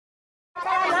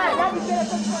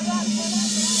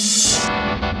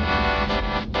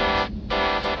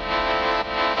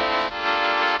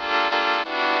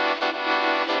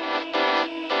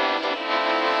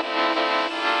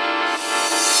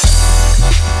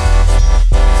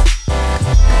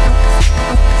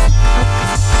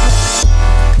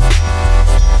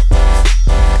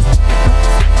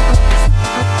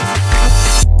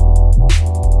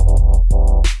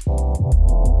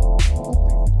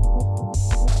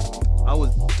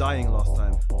Dying last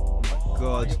time. Oh my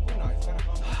god.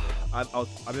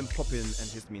 I've been popping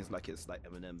antihistamines like it's like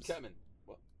M&M's. Ketamine.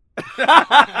 What?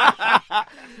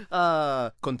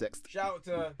 Context. Shout out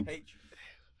to H.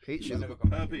 H is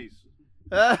herpes.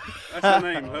 That's the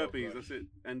name, herpes. That's it.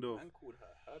 End of. Man called her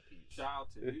herpes. Shout out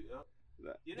to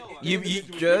you know what?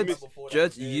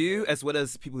 Judge, you as well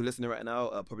as people who are listening right now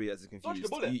are probably as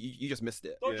confused. You just missed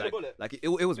it. Dodge the bullet. Like it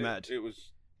was mad. It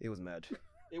was mad.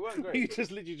 It weren't great. You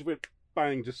just literally just went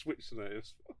bang, just switched to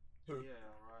those. Yeah,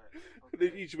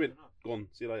 right. You just went gone.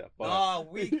 See you later. Bye. Nah,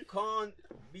 we can't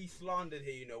be slandered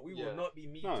here. You know, we will not be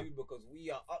Me Too because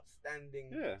we are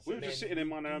upstanding. Yeah, we were just sitting in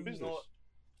minding our own business. Not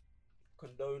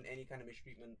condone any kind of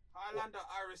mistreatment. Highlander,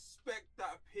 I respect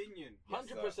that opinion.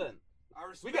 100%. I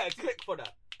respect. We get a click for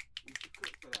that. We should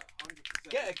click for that. 100%.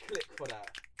 Get a click for that.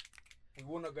 We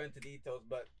will not go into details,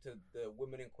 but to the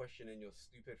women in question and your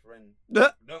stupid friend,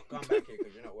 don't come back here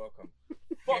because you're not welcome.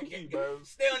 Fuck you, bro.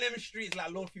 Stay on them streets like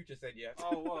Lord Future said, yeah.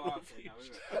 Oh, well, okay.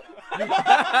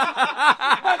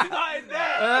 Started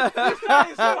there. You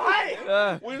started so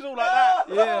high. We was all like that.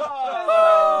 Yeah.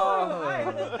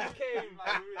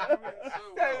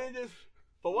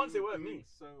 For once it weren't me.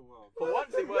 So well. For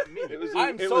once it weren't me.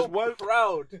 I'm so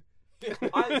proud.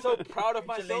 I'm so proud of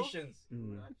myself. Futulations.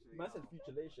 Man said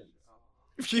futulations.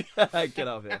 Get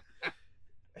out of here.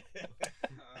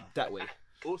 That way.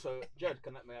 Also, Jed,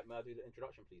 may I do the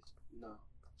introduction, please? No.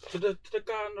 To the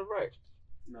guy on the right.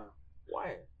 No.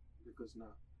 Why? Because no.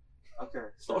 Okay.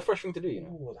 It's not a fresh thing to do, you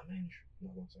know. Oh, that man.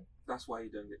 No, I'm sorry. That's why you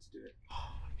don't get to do it.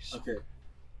 Okay.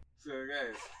 So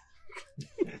guys.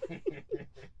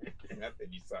 That said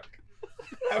you suck.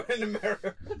 I'm in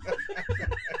America.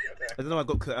 I don't know. I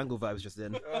got Kurt Angle vibes just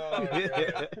then. Oh,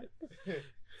 yeah.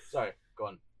 Sorry, go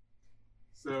on.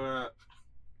 So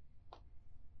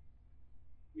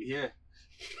we here.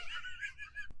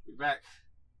 We're back.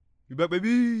 You back,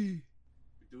 baby?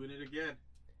 We're doing it again.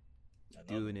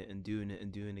 Doing it and doing it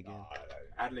and doing it again.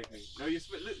 Ad-lib me. No, you're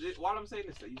while I'm saying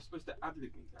this, though, you're supposed to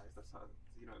ad-lib me, guys. That's how,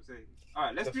 you know what I'm saying. All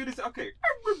right, let's do this. Okay,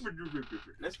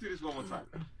 let's do this one more time.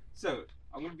 So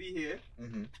I'm gonna be here.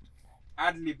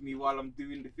 Ad-lib me while I'm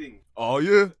doing the thing. Oh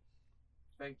yeah.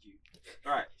 Thank you.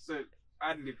 All right, so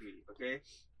ad-lib me, okay?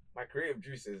 My creative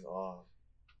juices are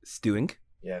Stewing.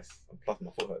 yes, and plus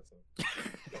my foot hurts. So.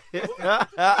 What's that?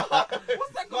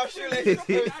 My shoelace is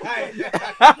so tight.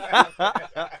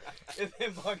 It's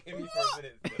been bugging me for a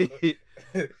minute.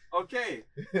 So. Okay,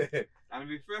 and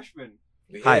we freshmen.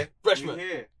 Hi. Freshman. We're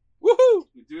here. Woohoo!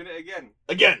 We're doing it again.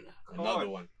 Again. Come Another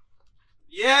on. one.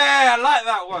 Yeah, I like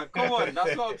that one. Come on,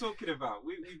 that's what I'm talking about.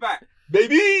 We back.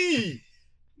 Baby!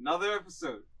 Another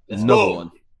episode. Let's Another go.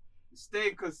 one.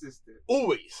 Staying consistent.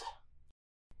 Always.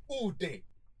 All day.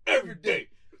 Every day.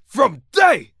 From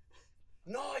day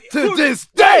No, to this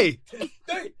day.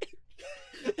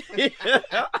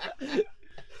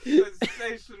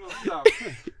 Sensational stuff.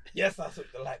 Yes, I took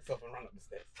the lights off and ran up the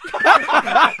stairs.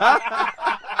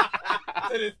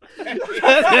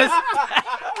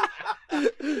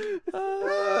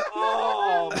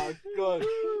 Oh my god.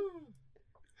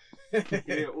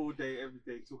 Here all day, every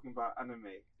day, talking about anime.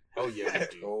 Oh yeah.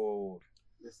 Oh,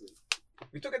 Listen.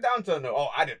 we took it down to no. Oh,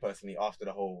 I did personally after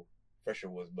the whole Fresh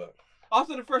Awards, but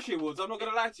After the Fresh Awards, I'm not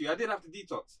gonna lie to you, I did have to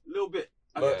detox a little bit.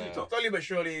 I had to detox. slowly but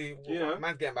surely, Yeah.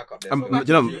 man's getting back up there. You So know,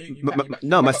 you no,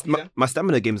 back up, you my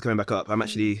stamina game is coming back up. I'm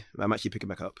actually picking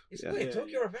back up. It's Yeah. weird. Yeah.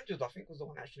 Tokyo Revengers, I think, was the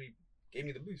one that actually gave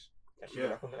me the boost. Actually, Yeah.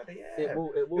 back on that day. It Yeah.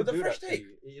 will With the do fresh that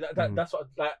take. to you. That's what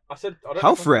I said. I don't How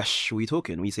know if I- fresh are we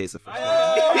talking when you say it's a fresh?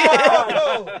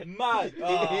 Oh, mad.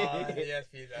 Yes,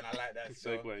 please, and I like that.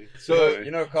 So, Segue. so you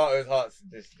know, Carter's heart's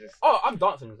just. Oh, I'm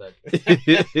dancing inside.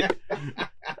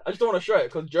 I just don't want to show it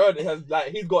because Jared has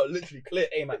he's got literally clear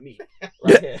aim at me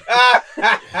right here.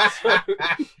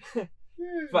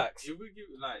 Facts. If we give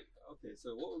okay,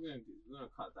 so what we're gonna do, we're gonna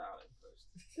cut that out first.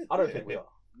 I don't think we are.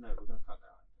 No, we're gonna cut that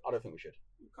out. I don't think we should.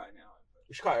 We're cutting it out first.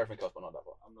 We should cut everything else, but not that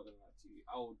part. I'm not gonna lie to you.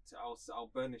 I'll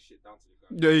burn this shit down to the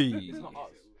ground. Yay. It's not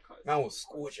us. Man will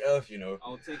scorch earth, you know.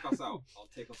 I'll take us out. I'll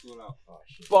take us all out. Oh,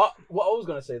 shit. But what I was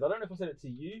gonna say is I don't know if I said it to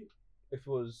you, if it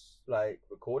was like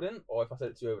recording, or if I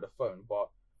said it to you over the phone. But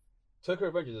Tokyo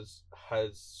Revengers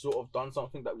has sort of done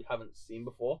something that we haven't seen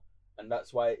before, and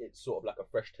that's why it's sort of like a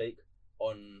fresh take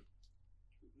on.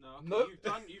 No, okay,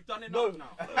 No. you've done enough No. now.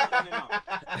 You've done enough. You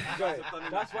guys Right, have done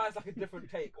enough. that's why it's like a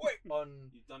different take on.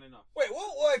 You've done enough. Wait,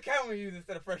 what word can we use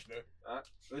instead of fresh though?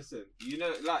 Listen, you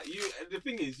know, like you. The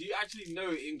thing is, you actually know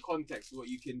in context what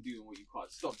you can do and what you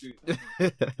can't. Stop doing that.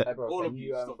 Hey bro, All can of you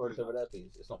you stop throw this doing over that. there,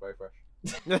 please? It's not very fresh.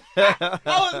 I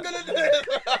was gonna do it.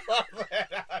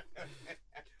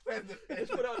 Where's the fish?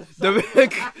 Just put it on The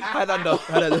side. had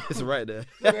that it's right there.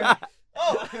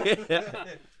 Oh. It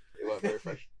weren't very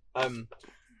fresh.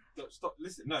 Stop.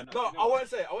 Listen. No. No, you know I what? won't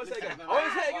say it. I won't say it again. No, I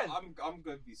won't say it again. I'm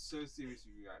going to be so serious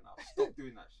with you right now. Stop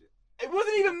doing that shit. It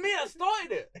wasn't even me that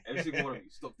started it. Every single one of you,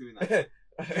 stop doing that shit.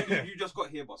 You just got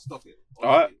here, but stop it.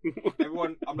 Alright. Honestly.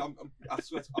 Everyone, I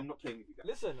swear, I'm not playing with you guys.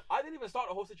 Listen, I didn't even start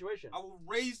the whole situation. I will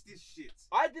raise this shit.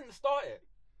 I didn't start it.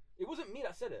 It wasn't me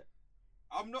that said it.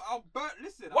 I'm not. I'll burn.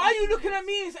 Listen. Why are you looking at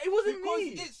me and saying it wasn't Because me?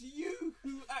 it's you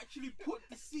who actually put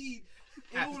the seed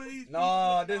in all of these.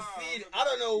 No, the people. seed. I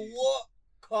don't know what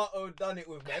Carto done it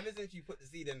with, man. Ever since you put the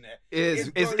seed in there,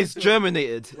 It's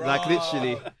germinated, like Bruh.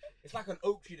 literally. It's like an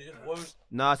oak tree that just won't.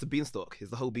 Nah, it's a beanstalk. It's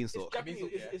the whole It's beanstalk. Japanese.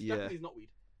 It's Yeah. Japanese knotweed.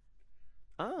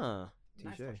 Ah,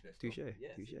 Nice touche, touch there, touche,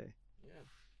 Yeah, touche. Yeah.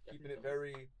 Keeping it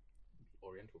very.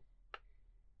 Oriental.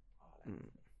 Mm.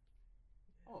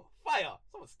 Oh, fire!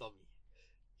 Someone stop me.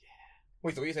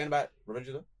 Wait, so what are you saying about Revenge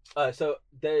of the? So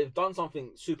they've done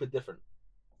something super different.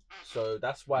 So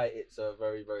that's why it's a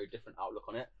very, very different outlook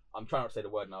on it. I'm trying not to say the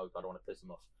word now because I don't want to piss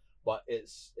them off. But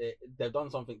they've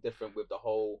done something different with the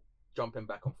whole jumping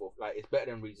back and forth. Like, it's better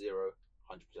than ReZero,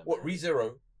 100%. What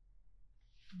ReZero?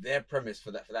 Their premise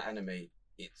for that anime,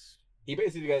 it's He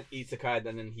basically gets isekai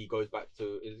and then he goes back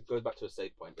to a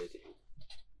save point basically.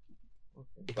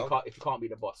 If you can't beat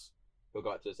the boss, he'll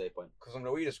go back to a save point. because from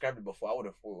the way you described it before, I would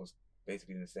have thought it was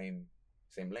basically in the same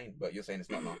lane, but you're saying it's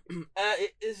not now.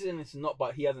 It is and it's not,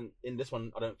 but he hasn't in this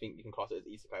one. I don't think you can class it as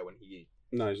isekai when he.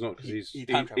 No, he's not because He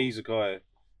time travels. he's a guy.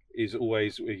 Is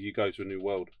always if you go to a new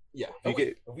world. Yeah, You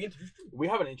get Have we introduced you? we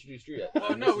haven't introduced you yet.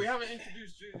 Well, no, we haven't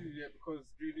introduced Drew yet because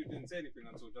Drew didn't say anything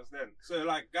until just then. So,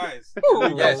 like, guys,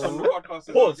 Ooh, yes. on the podcast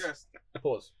as Pause. our guest.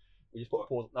 Pause. We just put a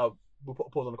pause. No, we'll put a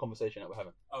pause on the conversation that we're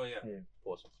having. Oh yeah.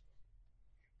 Pause.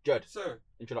 Judd, So,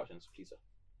 introductions, please, sir.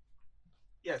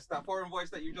 yes, that foreign voice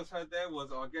that you just heard there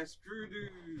was our guest Drew.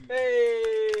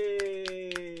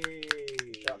 Hey!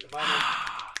 Shout out to my name.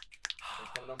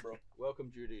 What's going on, bro? Welcome,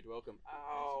 Drew, dude. Welcome.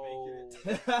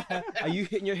 Thanks Ow! for Are you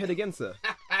hitting your head again, sir?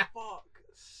 Fuck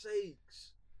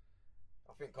sakes.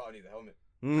 I think Carter needs a helmet.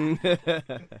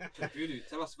 Drew,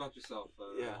 tell us about yourself.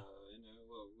 Yeah. You know,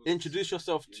 what's- Introduce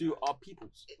yourself to you know, our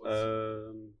peoples.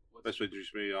 what's- Best way to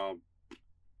introduce me are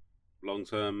long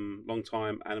time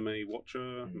anime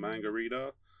watcher, manga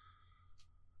reader.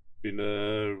 Been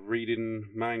reading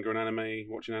manga and anime,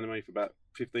 watching anime for about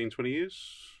 15, 20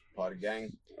 years. Part of the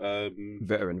gang.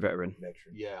 Veteran. Veteran.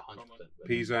 Yeah, 100%.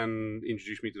 Pizan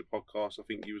introduced me to the podcast. I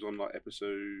think he was on like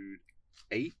episode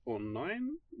 8 or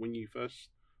 9 when you first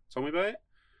told me about it.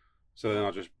 So then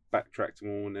I just backtracked them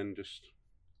all and then just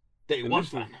Day one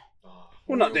fan.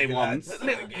 well, not day Good one. lads.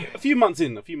 A few months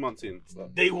in.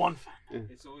 Day one fan.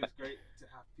 It's always great to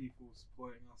have people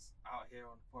supporting us out here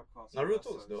on the podcast. No, real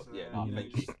talk still. Yeah, you know,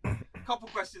 thank just a couple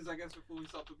questions, I guess, before we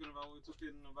start talking about what we're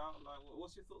talking about. Like,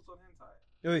 what's your thoughts on hentai?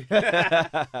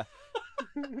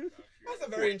 That's a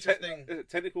very interesting.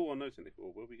 Technical or no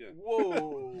technical? Where we go?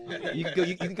 Whoa.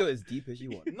 You can go as deep as you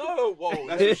want. No, whoa.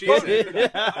 That's what she Don't- said.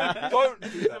 Don't do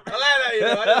that. I like that, you know.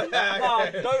 I like that. Nah,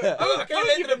 don't- I came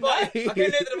late to the bar. I came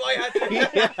late to the bar. I had to.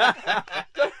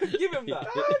 Don't give him that.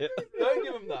 Don't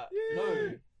give him that.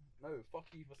 No, fuck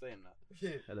you for saying that.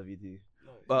 I love you too.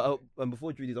 No. But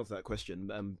before Judy answers that question,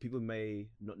 people may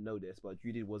not know this, but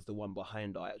Judy was the one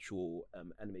behind our actual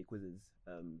anime quizzes.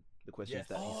 The questions Yes.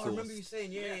 that he Oh, I sourced. remember you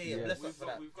saying, yeah. Yeah. Bless us We've for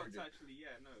got, that. we've got to actually,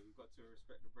 we've got to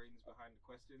respect the brains behind the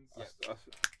questions.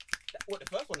 What, the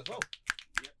first one as well?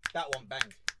 Yep. That one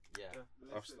banged. Yeah.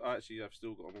 Listen, I've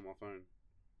still got them on my phone.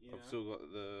 you I've know. still got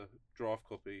the draft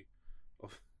copy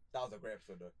of. That was a great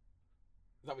episode, though.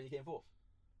 Is that when you came forth?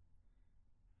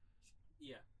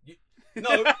 Yeah. No.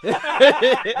 No.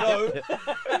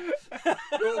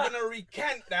 You're going to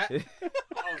recant that.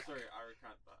 Oh, sorry, I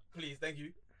recant that. Please, thank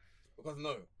you. Because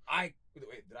no. Wait,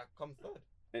 did I come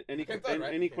third? Any Okay, third,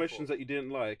 right? any Okay, questions four. that you didn't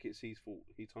like, it's his fault.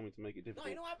 He told me to make it No, difficult.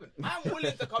 you know what happened? I'm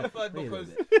willing to come third Wait a because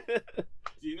minute.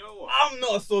 Do you know what? I'm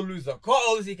not a sore loser. Carl,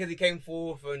 obviously, because he came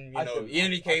fourth and, I you know, think- he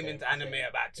only came okay, into anime okay.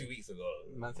 about 2 weeks ago.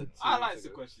 Man said I 2 like weeks the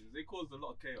ago. questions. They caused a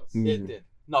lot of chaos. Mm. It did.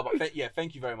 No, but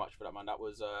thank you very much for that, man. That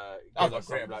was That gave was us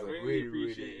a great some, like, episode. Really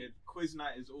really, appreciated. really. Quiz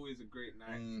night is always a great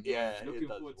night. Yeah, Looking it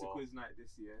does forward to well. quiz night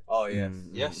this year. Oh, yes. Mm.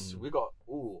 Yes, we got.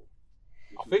 Ooh,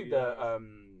 I think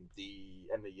the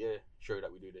end of the year show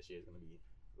that we do this year is gonna be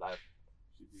live.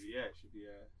 Should be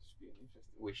an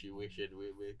interesting.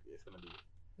 It's gonna be.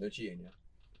 No cheating, yeah.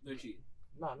 No cheating.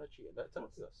 No cheating. Tell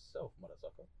it to yourself,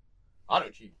 motherfucker. I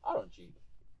don't cheat. I don't cheat.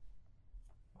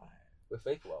 We're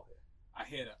faithful out here. I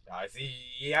hear that. I see.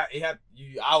 He had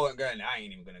you. I wasn't going there. I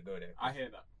ain't even gonna go there. I hear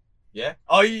that. Yeah.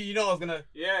 Oh, you know I was gonna.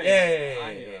 Yeah.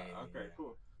 I hear that. Okay,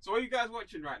 cool. So what are you guys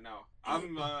watching right now?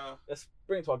 I'm Let's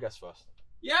bring it to our guest first.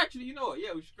 Yeah, actually, you know what?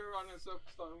 Yeah, we should go around in a circle,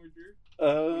 starting with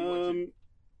you.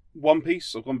 One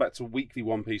Piece. I've gone back to weekly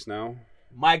One Piece now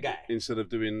My guy. instead of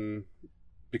doing,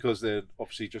 because they're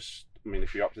obviously just. I mean,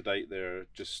 if you're up to date, they're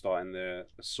just starting their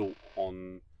assault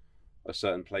on a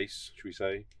certain place, should we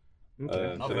say?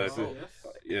 Okay. Don't know if Oh,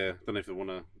 don't know if they want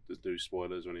to do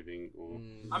spoilers or anything. Or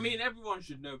I mean, everyone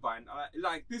should know by now.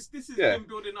 Like this has Yeah. been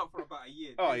building up for about a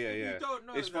year. Oh, If yeah. You don't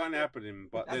know. it's finally happening,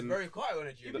 but That's then very quiet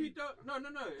energy. If you don't, no,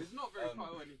 it's not very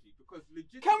power energy because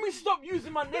legitimately. Can we stop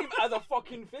using my name as a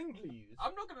fucking thing, please?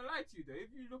 I'm not gonna lie to you though. If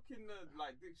you look in the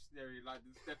dictionary, like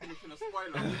the definition of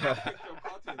spoiler, you have a picture of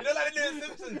cartoon. You know, like the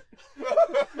Simpsons.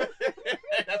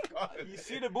 That's cartoon. You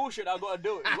see the bullshit I gotta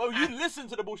deal with. Well, you listen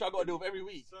to the bullshit I gotta deal with every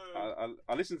week. So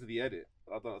I listened to the edit.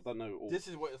 I don't know all. This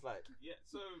is what it's like.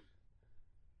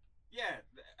 yeah,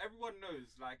 everyone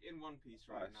knows. Like in One Piece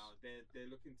right Nice. now, they're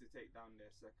looking to take down their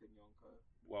second Yonko.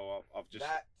 Well, I've just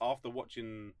That- after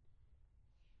watching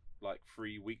like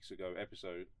 3 weeks ago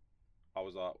episode, I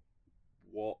was like,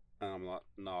 what? And I'm like,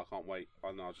 no, I can't wait.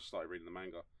 I just started reading the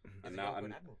manga, and now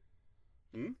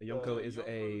Yonko is Yonko's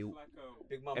a like a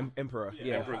Big Mama. emperor. Yeah,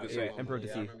 Yeah, Emperor of the Sea. Emperor of the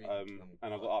Yeah, I Sea. remember.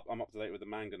 and I'm up to date with the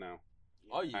manga now,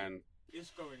 Are you? and It's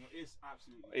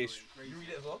absolutely It's- going crazy. You read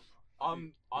it as well?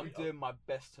 I'm doing my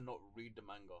best to not read the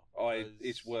manga.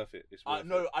 it's worth it. It's I worth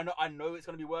it. know it's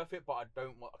gonna be worth it, but I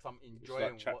don't want because I'm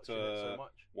enjoying like watching it so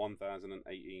much.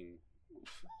 1018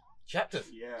 Chapters.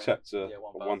 Yeah. chapter Yeah,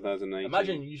 1018.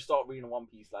 Imagine you start reading One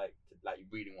Piece like you're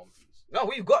reading One Piece. No,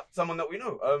 we've got someone that we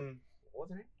know.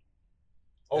 What's her name?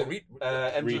 Oh, read.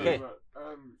 MGK.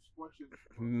 Watch it.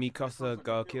 Mikasa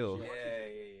got killed.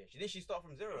 Yeah. Didn't she start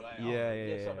from zero? Like,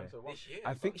 Yeah. something so This year.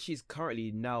 I think she's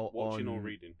currently now watching on or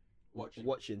reading.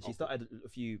 Watching. She Okay. started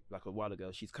a while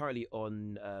ago. She's currently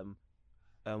on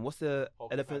what's the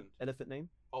Hulk elephant name?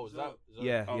 Oh, is that?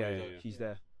 Yeah, Oh, yeah, yeah. she's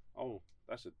there. Oh,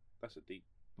 that's a deep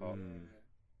part. Mm.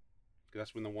 'Cause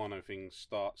that's when the Wano thing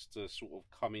starts to sort of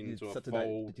come into a Such a,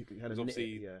 fold. like, kind Because of obviously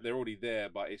knit it, yeah. they're already there,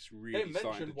 but it's They really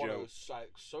starting mentioned to one gel. was like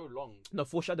so long. No,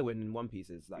 foreshadowing in One Piece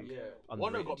is like Yeah,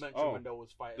 underrated. Wano got mentioned Oh, when there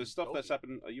was fighting. The stuff that's Loki.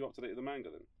 happened. Are you up to date with the manga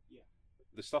then? Yeah.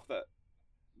 The stuff that,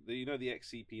 the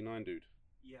ex-CP9 dude,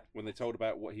 Yeah. when they told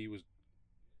about what he was.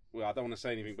 Well, I don't want to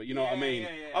say anything, but you know what I mean.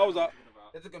 Yeah, I was like,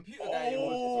 There's a computer guy.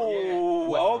 oh,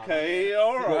 Well, okay,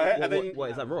 all right. What, And then,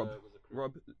 what is that? Was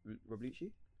Rob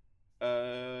Lucci?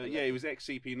 yeah, he was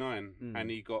ex-CP9, Mm. and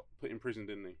he got put in prison,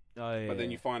 didn't he? Oh yeah. But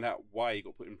then you find out why he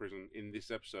got put in prison in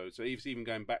this episode. So he's even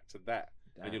going back to that,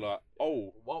 and Damn. you're like,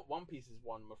 oh, One Piece is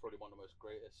probably one of the most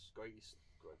greatest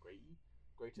Greedy?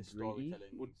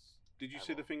 storytelling. did you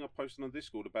see the thing I posted on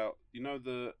Discord about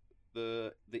the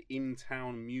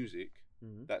in-town music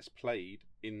Mhm. that's played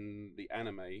in the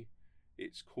anime?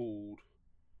 It's called,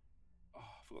 I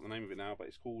forgot the name of it now, but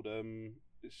it's called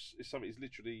it's something. It's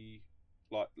literally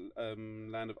like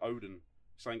Land of Odin,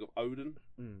 saying of Odin.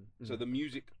 Mm, So the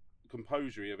music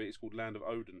composery of it is called Land of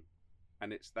Odin,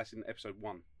 and that's in episode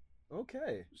 1.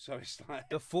 okay. So it's like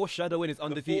The foreshadowing is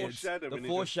undefeated. foreshadowing is The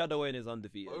foreshadowing is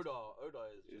undefeated. Oda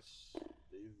is just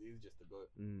he's just the goat.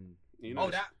 Mm. you know,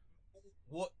 Oh, that.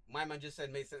 What my man just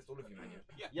said made sense to all of you, man.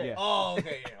 Yeah. Oh,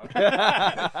 okay.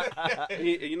 Yeah.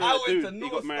 you know I that went dude, to he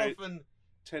North got married stuff and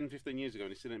 10, 15 years ago,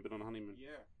 and he still ain't been on a honeymoon. Yeah.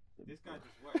 This guy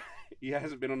just works. He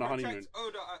hasn't been on a honeymoon. Protect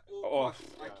Oda at all Oh. costs.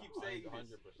 I keep saying this. 100%. I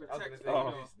was Protect gonna say Oh.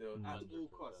 Oda this still. Mm. at all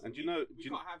costs. And do you know- We do you-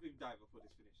 can't have him die before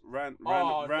this finishes.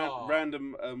 No.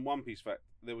 Random One Piece fact.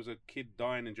 There was a kid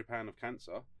dying in Japan of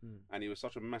cancer, Mm. and he was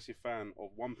such a massive fan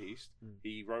of One Piece. Mm.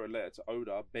 He wrote a letter to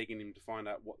Oda begging him to find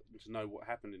out to know what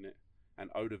happened in it. And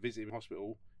Oda visited him in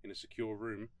hospital in a secure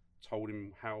room, told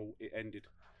him how it ended,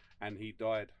 and he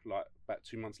died like about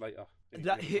 2 months later.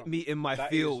 That hit me in my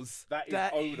That is- feels. that is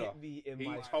That Oda. hit me in He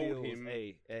my told feels. him-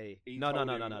 Hey. He No. told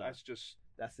him, That's just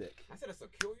That's sick. I said it's a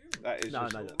kill you. that is No,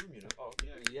 just no. Room, you know? Oh,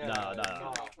 Yeah.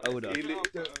 Nah. Oda. He li-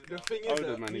 The thing is Oda,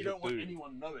 that man, we he's a don't want dude.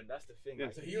 anyone knowing. That's the thing. Yeah.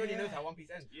 Like, so he already knows how One Piece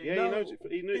ends. Yeah, No. he knows it.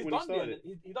 He knew it He's when he done started.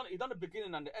 he done the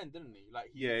beginning and the end, didn't he?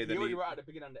 Like Yeah, he then already he- wrote at the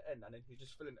beginning and the end, and then he's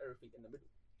just filling everything in the middle.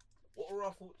 What were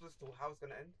our thoughts as to how it's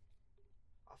gonna end?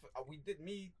 We did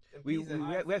me and We Peas and-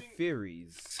 have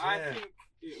theories. I Yeah. think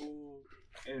it will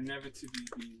inevitably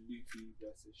be Luffy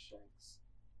versus Shanks.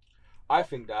 I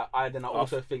think that. I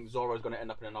also think Zoro's gonna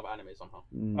end up in another anime somehow.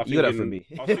 You got that from me.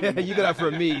 You got that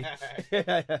from me.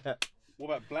 What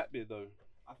about Blackbeard though?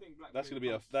 I think Blackbeard That's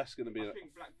gonna be a. I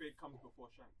think Blackbeard comes before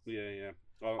Shanks. Yeah.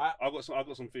 I've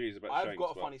got some theories about Shanks. I've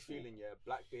got a funny feeling. Yeah,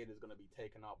 Blackbeard is gonna be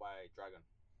taken out by Dragon.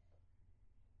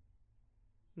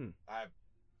 I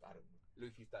don't know.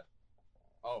 Luffy's dad.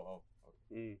 Oh.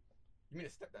 Mm. You mean a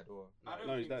stepdad or? I don't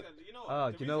No, think he's dead. so. You know Oh,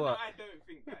 what? do you know what? I don't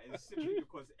think that is simply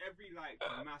because every like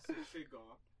massive figure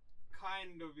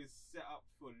kind of is set up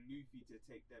for Luffy to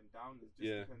take them down. It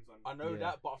just depends on. I know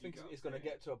that, but I think You get it's what I'm gonna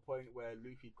get to a point where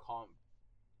Luffy can't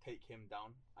take him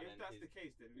down. And If then that's the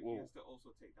case, then Luffy Well- has to also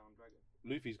take down Dragon.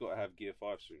 Luffy's got to have Gear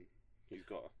 5 soon. He's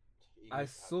got. I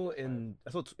saw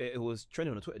it was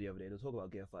trending on Twitter the other day. They were talking about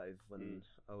Gear 5 when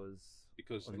I was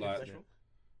Because on like, Twitter.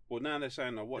 well now they're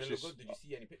saying, I watch Did it this. look good? Did you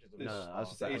see any pictures of this- it? No, I was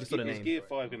just Oh, like, I Is, just saw the is name. Gear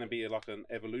 5 going to be like an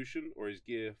evolution, or is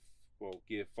Gear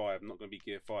 5 not going to be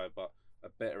Gear 5, but a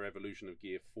better evolution of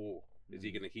Gear 4? Is he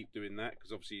going to keep doing that?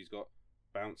 Because obviously he's got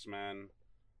Bounce Man,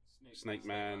 Snake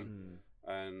Man,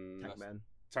 and Tank Man.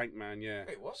 Tank Man, yeah.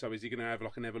 Wait, what? So is he going to have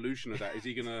like an evolution of that? Is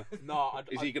he going to? No,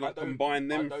 Is he going I to don't- combine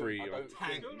them I don't- three? I or- don't I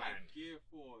think- feel Man. like Gear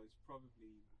 4 is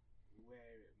probably where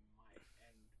it might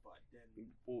end, but then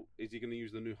Or is he going to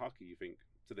use the new Haki? You think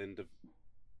to then?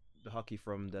 The hockey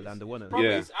from the Land of Wonder. probably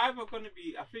Yeah. it's either going to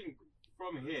be. I think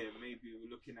from here maybe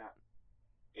we're looking at,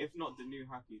 if not the new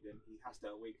Haki, then he has to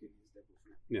awaken his devil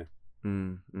fruit.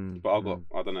 But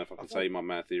I don't know if I can say my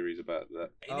mad theories about that.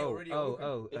 Ain't it already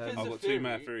awoken? If it's I've a got theory, two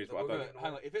mad theories, but I wait, don't.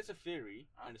 hang on. If it's a theory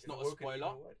and it's Is not a awoken even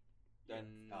spoiler, word? then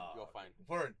Ah, you're fine.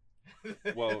 Foreign.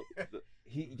 Well,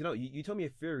 you told me a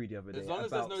theory the other day As long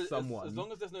as about there's no someone. as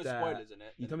long as there's no that- spoilers in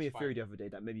it. You then told me a it's theory fine. the other day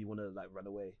that made me want to like run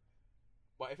away.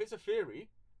 But if it's a theory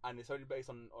and it's only based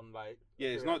on like yeah,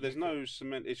 it's theory not. that There's you no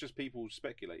cement. It's just people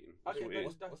speculating. That's Okay, what it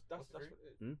is. that's What's what the it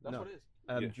is. That's No. what it is.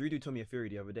 Yeah. Drew told me a theory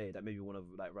the other day that made me want to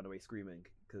like run away screaming.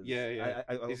 Cause Yeah.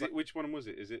 I was Is like, it which one was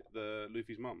it? Is it the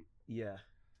Luffy's mum? yeah.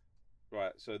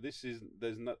 Right. So this is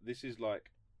this is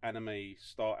like anime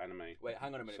start anime. Wait,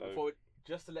 hang on a minute. So- Before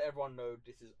just to let everyone know,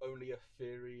 this is only a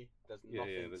theory. There's Yeah,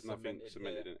 nothing. there's nothing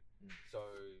cemented here, in it. so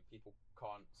people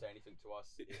can't say anything to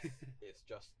us. It's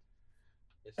just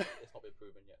it's not been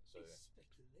proven yet. So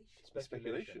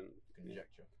Speculation.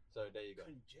 Conjecture. So there you go.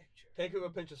 Conjecture. Take it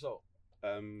with a pinch of salt.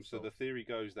 So the theory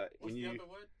goes that What's when the you other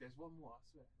word? There's one more. I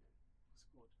swear. What's it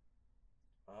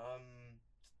called?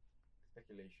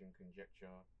 Speculation,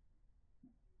 conjecture.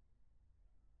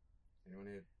 Anyone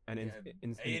here? And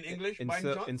in English, by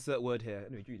any chance? insert word here.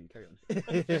 Anyway, Drew, carry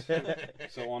on.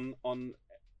 so on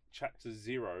chapter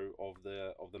 0 of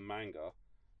the manga,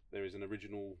 there is an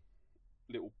original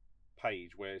little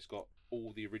page where it's got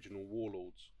all the original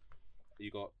warlords.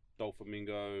 You got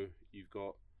Doflamingo, you've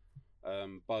got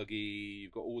Buggy,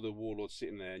 you've got all the warlords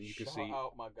sitting there, and you can Shout see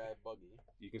out my guy Buggy.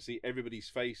 you can see everybody's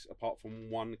face apart from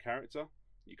one character.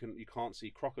 You can't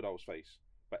see Crocodile's face,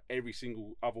 but every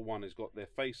single other one has got their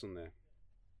face on there.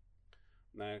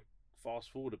 Now,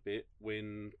 fast forward a bit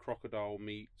when Crocodile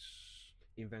meets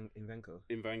Invenco.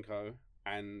 Invanko,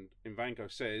 and Invanko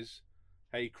says,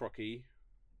 "Hey, Crocky,"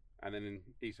 and then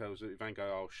he tells Ivanko,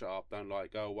 "Oh, shut up, don't lie,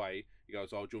 go away." He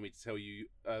goes, "Oh, do you want me to tell you?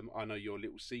 I know your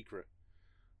little secret."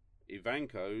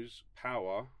 Ivanko's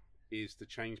power is to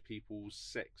change people's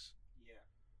sex. Yeah.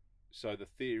 So the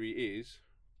theory is,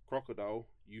 Crocodile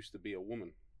used to be a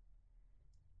woman,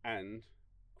 and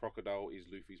Crocodile is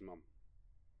Luffy's mum.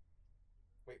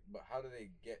 Wait, but how do they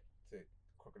get to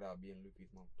Crocodile being Luffy's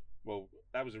mom? Well,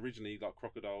 that was originally like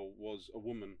Crocodile was a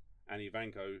woman, and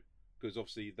Ivanko, because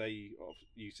obviously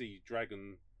you see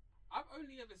Dragon. I've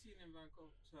only ever seen Ivanko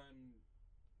turn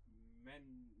men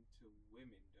to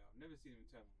women, though. I've never seen him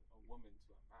turn a woman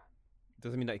to a man.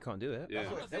 Doesn't mean that you can't do it. Yeah,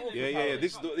 That's what I'm saying. yeah.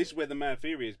 This is where the mad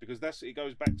theory is, because it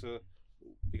goes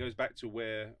back to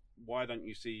where, why don't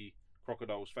you see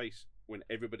Crocodile's face when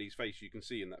everybody's face you can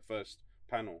see in that first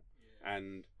panel? Yeah.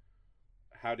 And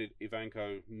how did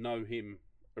Ivanko know him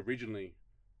originally?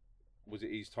 Was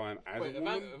it his time as Wait, a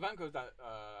woman? Ivanko's that.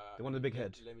 The one with the big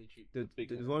head. Let me cheat. The Big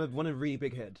the head. one with really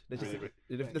big head. Let's just Really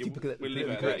let's Yeah, keep it- we'll leave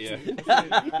it at let's-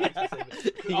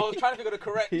 that, yeah. I was trying to think of the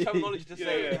correct terminology to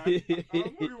say.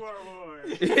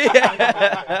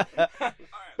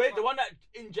 Wait, the one that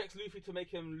injects Luffy to make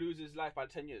him lose his life by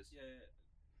 10 years. Yeah.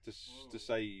 to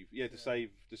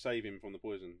save him from the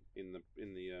poison in the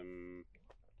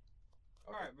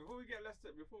Alright, before we get lost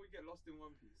in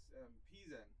One Piece,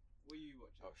 P-Zen, what are you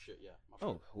watching? Oh shit, yeah. My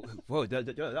Oh, whoa!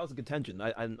 That was a good tangent.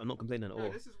 I'm not complaining at No,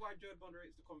 all. this is why Jared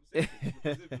moderates the conversation,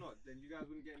 because if not, then you guys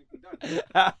wouldn't get anything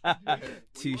done.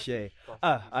 Touche. Trust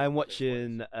me. I'm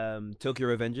watching Tokyo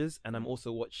Revengers, and I'm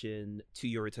also watching To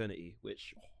Your Eternity,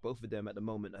 which both of them at the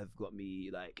moment have got me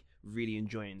like really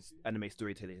enjoying anime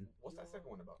storytelling. What's that second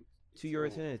one about? To Your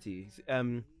Eternity. It's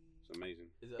amazing.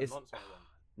 Is it It's- a nonsense one?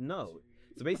 No.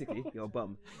 So basically, you're a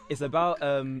bum. It's about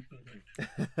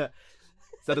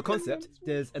so the concept,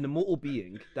 there's an immortal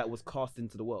being that was cast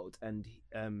into the world, and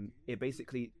it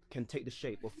basically can take the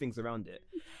shape of things around it.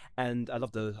 And I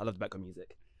love the background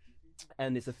music.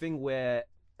 And it's a thing where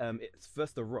it's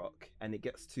first a rock, and it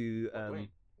gets to Wait,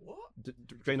 what?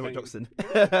 Drain the Rock Jackson.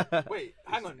 Wait,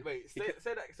 hang on, wait. Say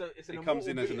that. So it's an It comes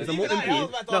in as being. an It's a mortal I was being.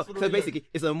 about to No, ask for the so reason. basically,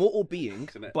 it's an immortal being,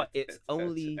 It's an- but it's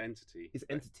only entity. it's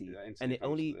entity, That entity and it comes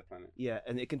only to the planet. yeah,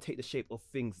 and it can take the shape of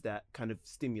things that kind of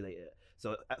stimulate it.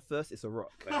 So at first, it's a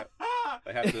rock.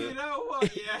 They have to. You know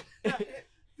what? Yeah.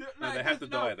 No, they have to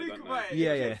die, they Think don't about they? it.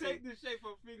 Yeah, It yeah. can take the shape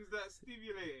of things that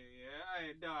stimulate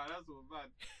it. Yeah, nah, that's all bad.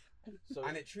 So,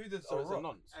 And it chooses so a it's a rock.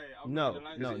 nonce. Hey, I'm No, gonna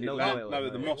lie no, to you. no, No,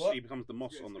 the wait. moss. What? He becomes the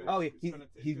moss It's on the gonna- Oh, rock. he it's gonna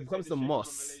take- he it's becomes gonna the take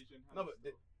moss. shape from No, Malaysian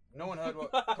but no one heard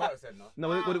what Carter said, no? No,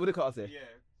 what did Carter say? Yeah.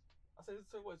 I said,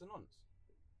 so what is a nonce?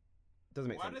 Doesn't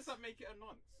make Why sense. does that make it a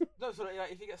nonce? No, so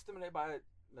like, if you get stimulated by it,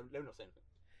 let me not say anything.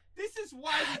 This is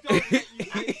why we don't let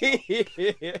you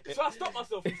say stuff. So I stopped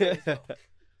myself from saying stuff.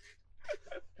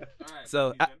 Alright,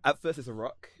 So continue at first it's a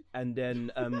rock, and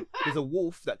then there's a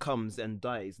wolf that comes and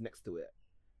dies next to it,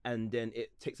 and then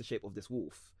it takes the shape of this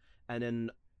wolf, and then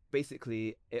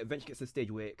basically it eventually gets to a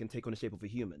stage where it can take on the shape of a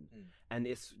human, and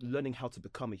it's learning how to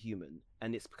become a human,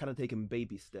 and it's kind of taking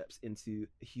baby steps into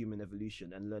human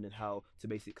evolution and learning how to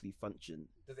basically function.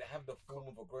 Does it have the form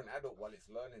of a grown adult while it's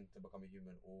learning to become a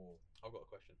human, or I've got a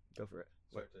question. Go for it.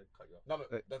 Sorry to cut you off. no?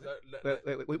 But Wait. does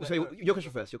it, Wait, sorry, your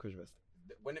question first. Your question first.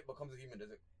 when it becomes a human, does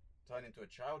it turn into a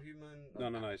child human?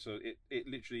 No. So it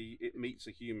literally meets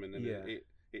a human, and Yeah.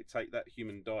 it take that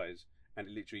human dies, and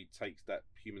it literally takes that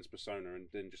human's persona, and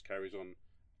then just carries on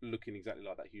looking exactly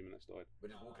like that human that's died.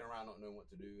 But just walking around not knowing what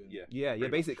to do. And Yeah. Yeah, Pretty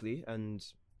much. basically, and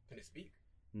Can it speak?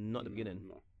 not at the beginning.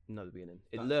 No. Not at the beginning.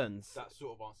 It That- learns. That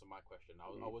sort of answered my question. I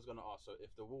was going to ask, so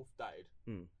if the wolf died,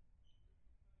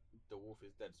 the wolf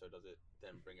is dead, so does it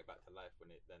then bring it back to life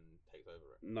when it then takes over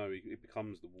it? No, it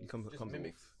becomes the wolf. Becomes Just a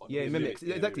mimics. wolf. Yeah, it It's mimics. mimic,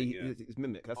 yeah, Exactly. mimic, It's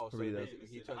mimic. That's Oh, so probably it the. basically-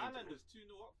 Listen, he turns into- Highlander's too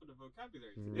new up for the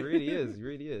vocabulary. Really is.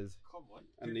 Really is. Come on.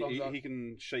 And Two thumbs up. he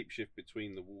can shapeshift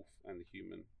between the wolf and the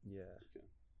human. Yeah.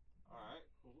 Alright,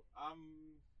 cool.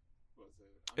 What's it?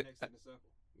 I'm next in the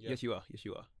circle. Yeah. Yes, you are. Yes,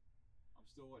 you are. I'm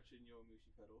still watching your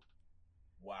Mushi pedal.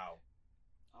 Wow.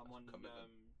 I'm on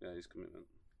Commitment. Yeah, his commitment.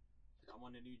 I'm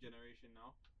on the new generation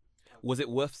now. Was it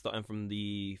worth starting from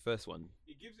the first one?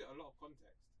 It gives it a lot of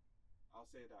context. I'll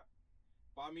say that.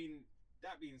 But I mean,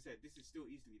 that being said, this is still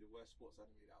easily the worst sports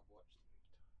anime that I've watched.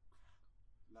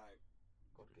 Like,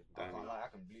 I Damn. can't lie, I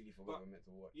completely forgot But, we meant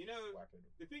to watch. you know, Wackadoo.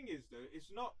 the thing is though,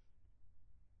 it's not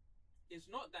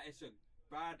that it's a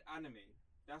bad anime.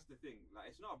 That's the thing. Like,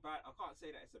 it's not a bad. I can't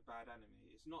say that it's a bad anime.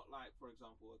 It's not like, for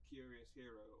example, a Curious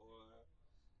Hero or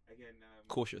again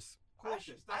Cautious.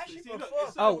 Cautious. I That's actually it. See, look, prefer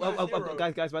it's so Curious much-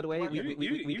 Hero. Guys, by the way,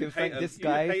 we can thank this you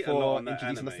guy hate a lot for on that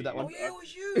introducing us to that anime. one. Oh yeah, it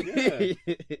was you.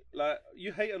 Yeah. Like,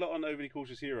 you hate a lot on Overly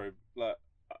Cautious Hero. Like,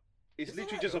 it's It's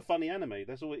literally alright, just a though. funny anime.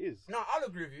 That's all it is. No, I'll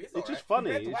agree with you. It's It's just alright.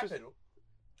 funny, Compared to it's just-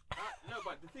 Wackadoo. No,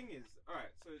 but the thing is, alright,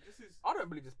 so this is. I don't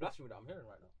believe this blasphemy that I'm hearing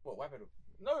right now. What, Wackadoo?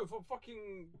 No, for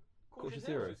fucking Cautious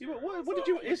Heroes. Hero. Yeah, but what did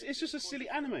you? It's just a silly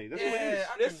anime. That's all it is.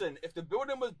 I can- Listen, if the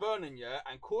building was burning, yeah,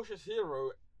 and Cautious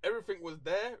Hero, everything was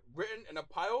there, written in a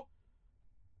pile.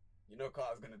 You know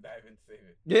Carter's gonna dive in to save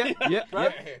it. Yeah.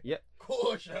 Right? Yeah.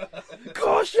 Cautious.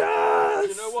 Cautious.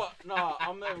 You know what? Nah,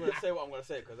 I'm never gonna say what I'm gonna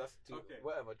say because that's too. Okay.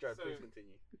 Whatever, Jared, So- please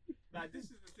continue. Like,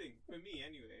 this is the thing for me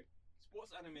anyway.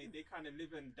 Sports anime, they kind of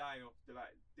live and die off the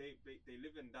they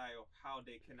live and die off how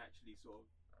they can actually sort of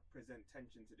present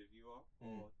tension to the viewer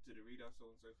or to the reader, so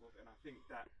on and so forth. And I think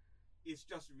that it's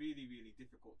just really, really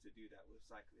difficult to do that with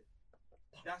cycling.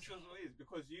 That's just what it is,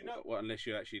 because you know, Well, unless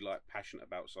you're actually like passionate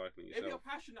about cycling if you're yourself.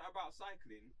 passionate about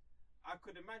cycling, I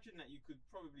could imagine that you could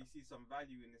probably see some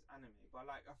value in this anime. But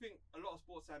like, I think a lot of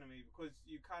sports anime, because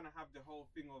you kind of have the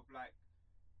whole thing of like,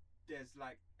 there's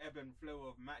like ebb and flow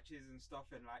of matches and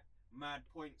stuff, and like mad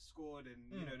points scored, and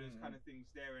you know those kind of things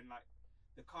there, and like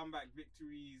the comeback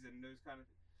victories and those kind of.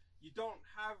 You don't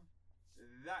have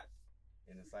that.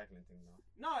 In the cycling thing now.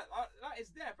 No, that is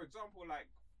there. For example, like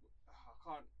I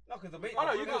can't. No, because the Oh,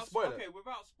 no, you can without- spoil it. Okay,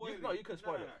 without spoiling. You can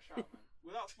spoil it. No, shut up, man.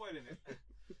 Without spoiling it.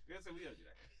 Because we don't do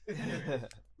that. Anyway,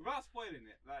 without spoiling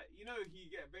it, like, you know, he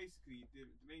get basically the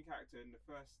main character in the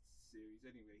first series.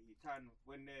 Anyway, he can,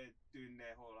 when they're doing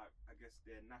their whole, like, I guess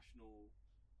their national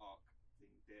arc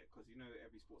thing there, because you know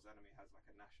every sports anime has like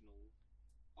a national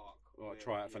arc. Or where-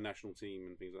 try out for yeah. national team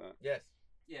and things like that. Yes.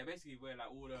 Yeah, basically where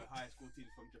like all the high school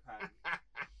teams from Japan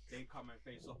they come and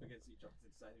face off against each other to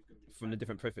decide who's going to be From the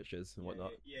different prefectures and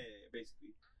whatnot. Yeah,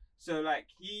 basically. So like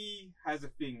he has a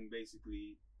thing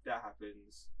basically that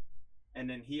happens, and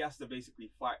then he has to basically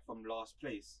fight from last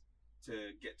place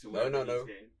to get to where No. he's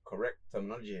getting. Correct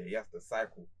terminology here. He has to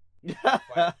cycle.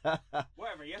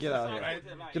 Whatever. He has Get to out cycle of here.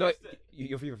 to, like, You know, he has to-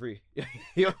 you're free for free.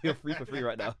 You're free for free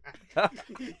right now.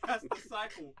 he has to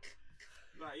cycle.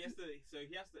 Like he has to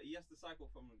cycle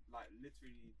from like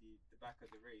literally the back of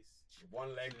the race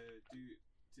One leg.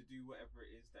 to do whatever it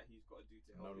is that he's got to do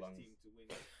to help No his lungs. team to win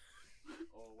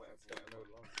or whatever.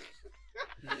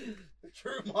 The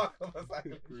true mark of a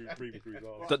cycle. Free for free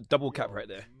laugh. Double cap right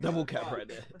there. Double cap right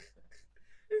there.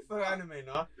 It's so anime,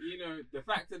 no? You know, the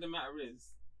fact of the matter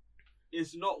is,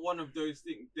 it's not one of those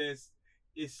things.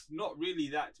 It's not really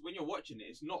that. When you're watching it,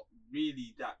 it's not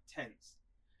really that tense.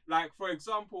 Like, for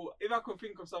example, if I could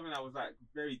think of something that was like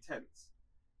very tense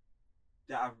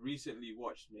that I've recently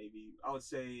watched, maybe I would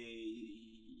say,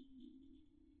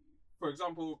 for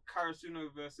example,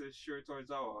 Karasuno versus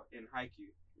Shiratorizawa in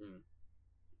Haikyuu.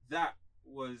 That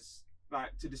was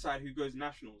like to decide who goes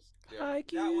nationals. That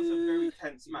was a very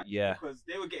tense match. Yeah. Because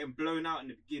they were getting blown out in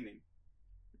the beginning,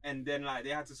 and then like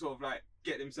they had to sort of like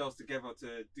get themselves together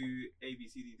to do A, B,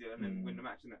 C, D, and then win the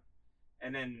match, innit?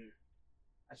 And then,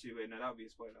 actually, wait, no, that would be a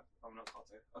spoiler. I'm not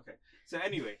Carter. Okay. So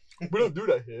anyway, We don't do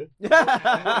that here. we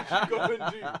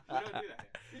don't do that here.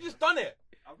 You just done it.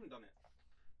 I haven't done it.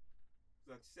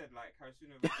 So I just said like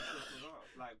Karasuno versus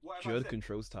Shiratorizawa. Like what have I Jerd said?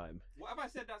 controls time. What have I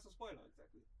said? That's a spoiler exactly.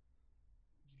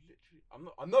 I'm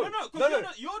not. No.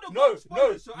 You're the No. one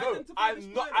spoiler, so identify the I'm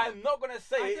spoiler. not. I'm not gonna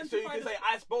say it so you Identify can the say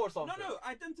spo- I spoiled something. No,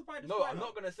 identify the No, spoiler. I'm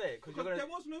not gonna say it because Because you're gonna.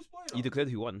 there was no spoiler. You declared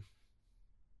who won.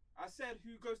 I said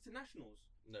who goes to nationals.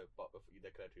 No, but before you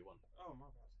declared who won. Oh my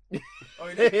bad. Oh,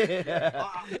 you did? No,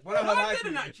 I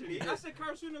didn't actually. I said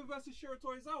Karasuno versus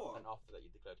Shiratorizawa And after that,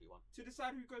 you declared who won. to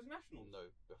decide who goes nationals. No,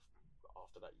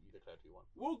 after that, you declared who won.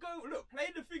 We'll go. Look,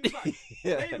 play the thing back.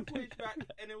 Play the footage back,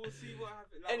 and then we'll see what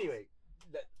happens. Like, Anyway,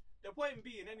 the point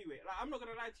being, anyway, like I'm not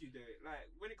gonna lie to you, though. Like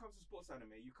when it comes to sports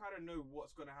anime, you kind of know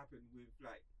what's gonna happen with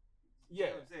like. You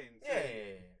know what I'm saying? So,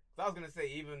 yeah. So I was gonna say,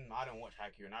 even I don't watch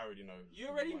Haikyuu, and I already know. You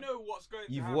already know what's going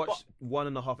to You've happen. watched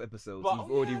 1.5 episodes. but-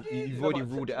 You've already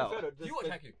ruled it out. You watch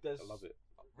Haikyuu? I love it.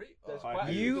 There's Haikyuu. quite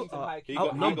a few You things in are Haikyuu He that got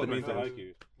outnumbered me into know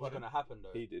Haikyuu. What's gonna happen though?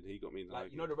 He did. He got me into Like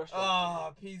Haikyuu. you know the restaurant.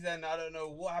 Ah, P-Zen, I don't know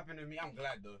what happened to me. I'm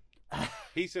glad though.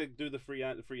 He said do the free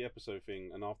episode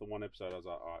thing, and after one episode, I was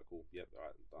like, all right, cool, yep, all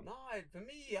right, done. No, for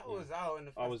me, I was out in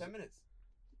the first 10 minutes.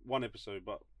 One episode,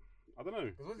 but I don't know.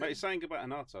 was Mate, it- it's something about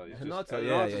Hinata. It's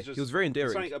Hinata, just, yeah. He was very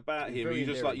endearing. Something about He's him. very You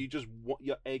just endearing.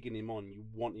 you're egging him on. You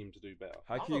want him to do better.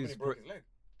 I thought Haikyuu's he broke his leg.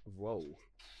 Whoa.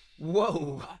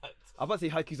 I'm about to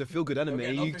say Haikyuu's a feel-good anime.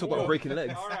 Okay, You okay, talk about whoa. breaking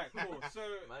legs. All right, cool. So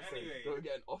Man said, anyway, go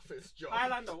get an office job.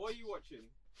 Highlander, what are you watching?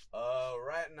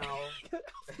 Right now.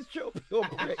 Joe, you're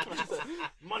brick.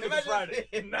 Monday to Friday,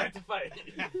 9 to 5.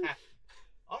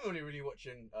 I'm only really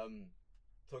watching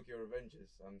Tokyo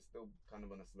Revengers. I'm still kind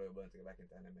of on a slow burn to get back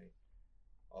into anime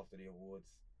after the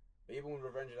awards. But even with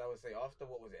Revengers, I would say after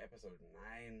what was it, episode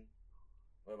 9?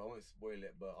 Well, I won't spoil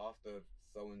it, but after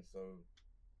so and so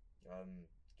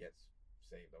gets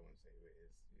saved, I won't say who it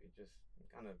is. It just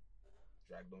kind of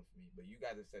dragged on for me. But you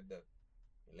guys have said that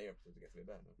in later episodes it gets a bit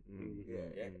better. No?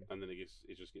 Yeah. And then it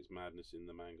just gets madness in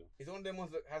the manga. It's one of them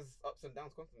ones that has ups and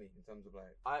downs constantly in terms of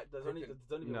like. There's only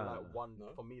been No. like one.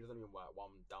 No? For me, there's only been like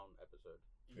one down episode.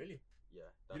 Really? Yeah.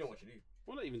 You don't watch it, do you?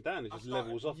 Well, not even down. It I just started-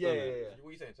 levels off. Yeah, doesn't yeah, it? yeah. What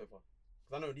are you saying so far?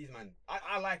 Because I know these man.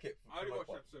 I like it. I only for the watched most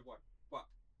part. episode 1, but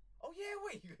Oh yeah,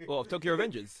 wait. Well, Tokyo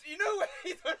Revengers. You know when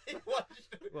he's only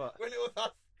watched What? when it was us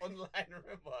online.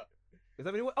 Remember? Is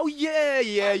that anyone? Oh yeah.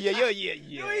 You see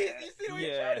the way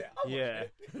you tried it? Yeah.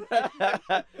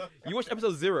 You watched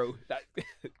episode 0. That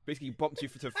basically bumped you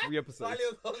to 3 episodes. Sally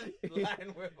was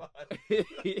online with us.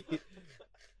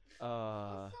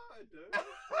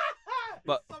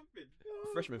 But something.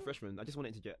 freshman, I just want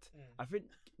to interject. Mm. I think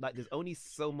like there's only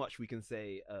so much we can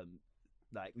say.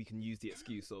 Like we can use the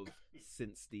excuse of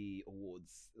since the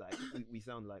awards. Like we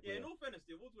sound like Yeah, in we're- all fairness,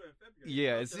 the awards were in February.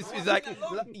 yeah, It's it's not like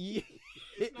July. yeah.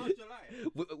 It's not July.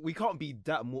 we can't be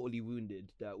that mortally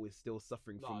wounded that we're still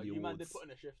suffering No, from the you man awards. did put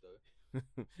in a shift though.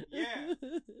 Yeah,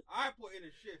 I put in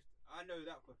a shift. I know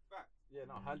that for a fact. Yeah,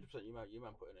 no, 100%. You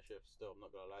man put in a shift. Still, I'm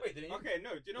not gonna lie. Wait, didn't you? Okay,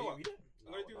 no, do you know what? You did?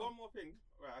 I'm gonna do No. one more thing.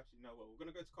 Well, actually, no. Well, we're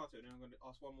gonna go to Carter, and then I'm gonna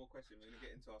ask one more question. We're gonna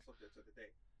get into our subject of the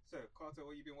day. So, Carter,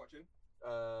 what have you been watching?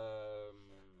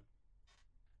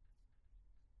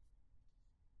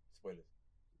 Spoilers.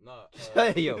 No.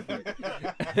 Yo. No,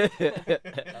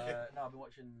 I've been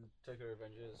watching Tokyo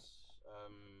Revengers.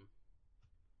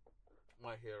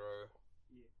 My Hero.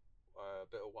 Yeah. A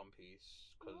bit of One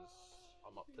Piece because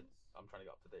I'm trying to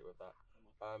get up to date with that.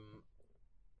 I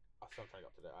still trying to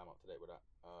get up to date. I'm up to date with that.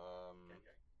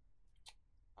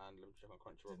 And let me check on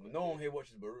Crunchyroll. No one here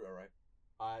watches Boruto, right?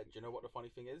 Do you know what the funny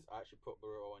thing is? I actually put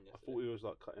Boruto on I yesterday. thought he was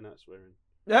like cutting out swearing.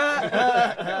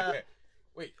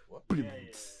 Wait, what? Yeah.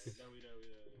 No, we know.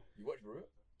 You watch Boruto?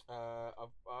 I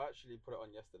actually put it on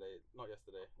yesterday. Not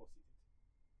yesterday.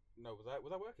 No, was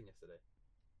I working yesterday?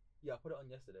 Yeah, I put it on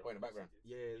yesterday. Oh, in the background.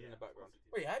 Yeah, it's in the background.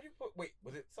 Wait, how'd you put? Wait,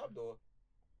 was it subbed or?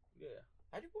 Yeah.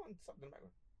 How'd you put on subbed in the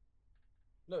background?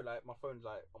 No, like my phone's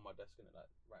like on my desk and it like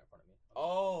right in front of me.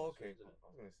 Oh, okay. Screen's in it. I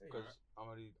was gonna say. Because I'm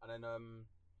already, and then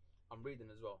I'm reading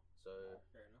as well. So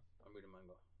Fair enough. I'm reading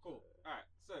manga. Cool. Alright,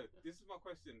 so this is my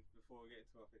question before we get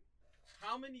into our thing.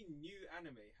 How many new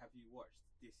anime have you watched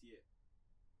this year?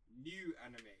 New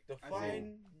anime.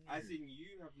 Define. As in you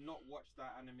have not watched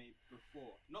that anime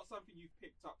before. Not something you've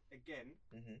picked up again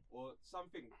or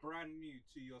something brand new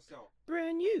to yourself.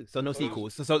 Brand new. So no So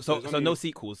sequels. So there's no only-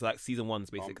 sequels, like season ones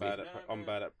basically. I'm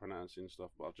bad at pronouncing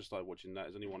stuff, but I've just started watching that.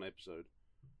 There's only one episode.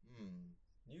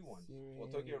 New ones. Well,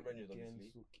 Tokyo Revengers,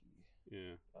 obviously.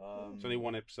 Yeah. It's only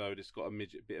one episode. It's got a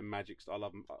bit of magic. I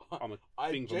love. I'm a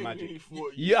I thing for magic.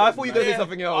 thought Yeah, I thought you were gonna say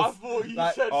something I else. thought you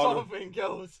Like- said Oh, no. something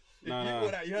else. No, You no.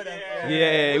 heard that? You heard that?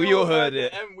 Yeah, we all heard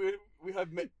it. And we heard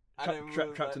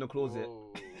Trapped in a closet.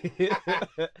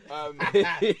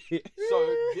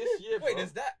 So this year, Wait, bro,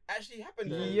 does that actually happen?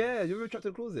 Yeah, you were trapped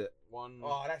in a closet. one.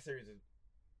 Oh, that series is.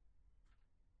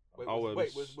 Wait, I was,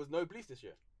 was- wait, was no Bleach this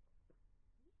year?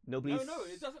 Nobody's. No,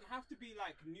 it doesn't have to be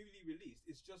like newly released.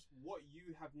 It's just what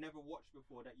you have never watched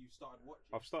before that you started watching.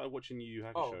 I've started watching Yu Yu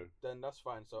Oh, Hakusho. then that's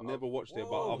fine. So Never watched it,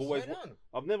 but Whoa, I've always slow down.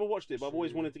 I've never watched it, but I've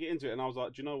always True. wanted to get into it. And I was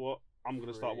like, do you know what? I'm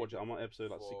gonna start Three, watching it. I'm on episode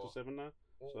like 6 or four. 7 now.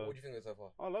 What, So- what do you think of it so far?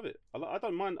 I love it. I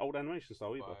don't mind old animation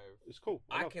style either. 5. It's cool.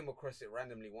 I love it. came across it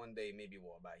randomly one day, maybe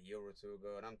about a year or two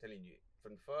ago, and I'm telling you,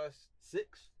 from the first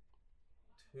 6,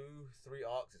 2-3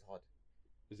 arcs, it's hard.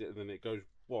 Is it? Then it goes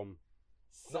one.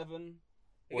 7.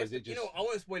 Or is it You just- know, I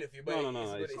won't spoil it for you, but No, no, it's,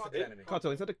 no, good, it's- it's a good anime. Carto,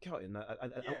 instead of counting,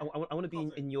 I want to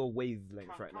be in your wavelength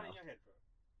right Count now. in your head,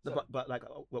 bro. No, but like,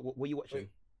 what are you watching?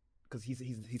 Because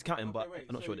he's counting, but wait,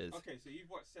 I'm not so sure what it is. Okay, so you've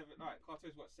watched 7. Alright,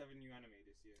 Carto's watched 7 new anime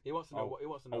this year. He wants to know. Oh. What, he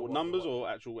wants to know. Oh, what numbers to or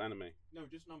watch. actual anime? No,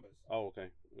 just numbers. Oh, okay.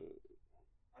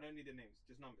 I don't need the names,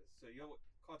 just numbers. So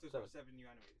Carto's 7. watched 7 new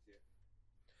anime this year.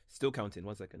 Still counting.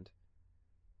 1 second.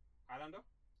 Highlander?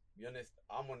 Be honest,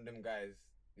 I'm one of them guys.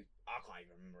 I can't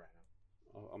even remember right now.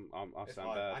 I It's sound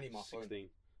hard. bad. I need my phone. 16.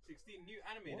 16 new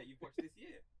anime What? that you've watched this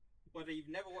year. But that you've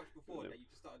never watched before, No. that you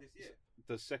just started this year.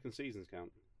 Does second seasons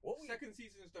count? What were you? Second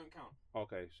seasons don't count.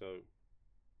 Okay, so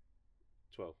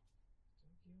 12.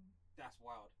 That's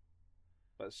wild.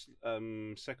 But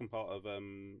second part of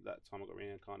that time I got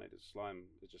reincarnated as slime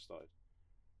has just started.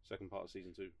 Second part of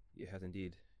season 2. It has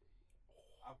indeed.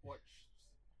 I've watched.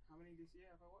 How many this year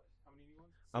have I watched? How many new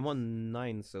ones? I'm on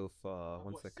 9 so far. I've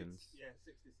 1 watched second. 6. Yeah,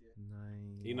 6 this year.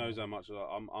 9. He knows how much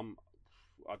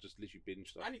I just literally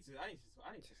binge stuff. I need to start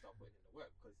putting in the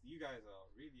work because you guys are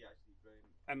really actually blowing.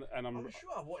 And I'm I'm sure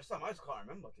I've watched some. I just can't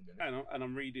remember, to be honest. and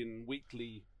I'm reading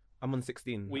weekly I'm on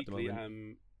 16 at the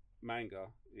moment. manga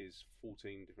is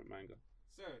 14 different manga.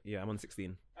 So Yeah, I'm on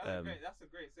 16. that's a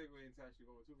great segue into actually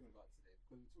what we're talking about today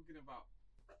because we're talking about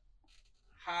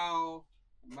how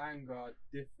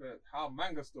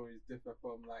manga stories differ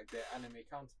from like their anime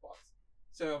counterparts.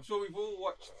 So I'm sure we've all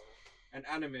watched an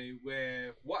anime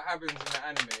where what happens in the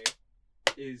anime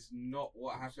is not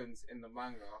what happens in the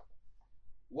manga.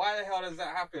 Why the hell does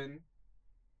that happen?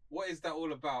 What is that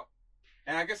all about?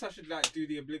 And I guess I should like do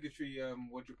the obligatory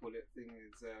what do you call it thing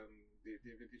is the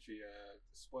obligatory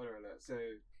spoiler alert. So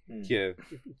Yeah.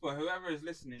 for whoever is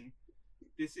listening,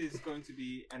 this is going to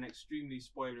be an extremely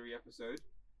spoilery episode.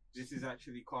 This is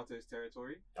actually Kato's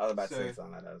territory. I was about to So- say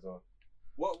something like that as well.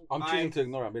 What I'm I- choosing to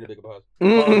ignore it. I'm being a bigger person.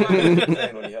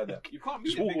 Saying when you heard that. You can't be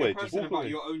Just a walk bigger away, just person walk about away.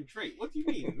 your own trait. What do you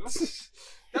mean?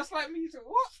 That's like me. So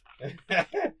what?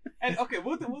 And okay,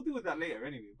 we'll deal with that later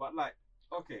anyway. But like,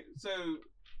 okay, so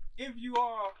if you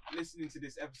are listening to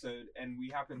this episode and we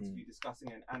happen to be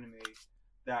discussing an anime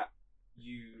that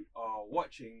you are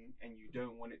watching and you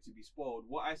don't want it to be spoiled,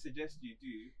 what I suggest you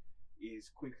do is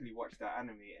quickly watch that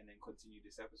anime and then continue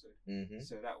this episode.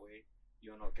 So that way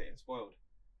you're not getting spoiled.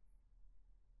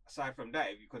 Aside from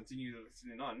that, if you continue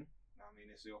listening on, I mean,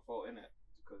 it's your fault, innit?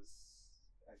 Because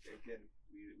again,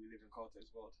 we live in Carter's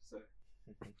world, so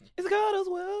It's Carto's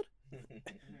world.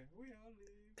 we all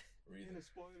live in a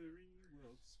spoilery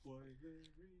world.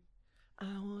 Spoilery.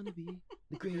 I want to be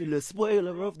the greatest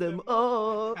spoiler of them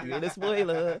all. Greatest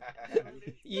spoiler.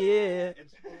 Yeah. And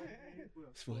spoilery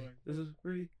world. This is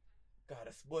free.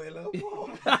 Gotta spoil her.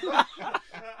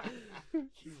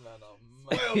 You man are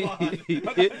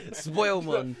mad. Spoil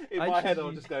man. In my head, I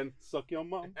was just going, suck your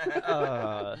mum. You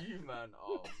man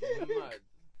are mad.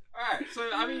 Alright, so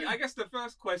I mean, I guess the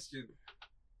first question,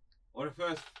 or the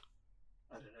first,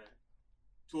 I don't know,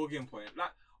 talking point,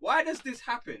 like, why does this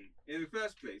happen in the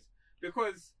first place?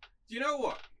 Because, do you know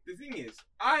what? The thing is,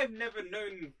 I've never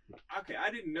known, okay,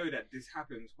 I didn't know that this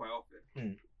happens quite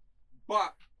often.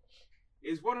 But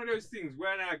it's one of those things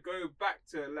when I go back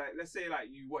to, like, let's say, like,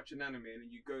 you watch an anime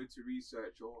and you go to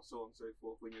research or so on and so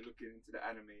forth when you're looking into the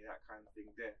anime, that kind of thing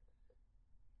there.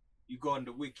 You go on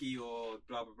the wiki or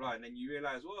blah blah blah, and then you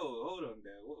realize, whoa, hold on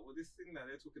there, what this thing that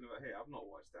they're talking about here, I've not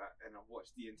watched that, and I've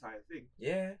watched the entire thing.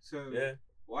 Yeah. So Yeah.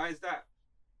 why is that?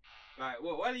 Like,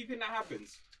 why do you think that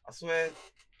happens? I swear.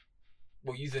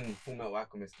 Well, using Full Metal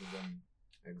Alchemist as an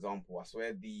example, I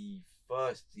swear the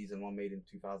first season one made in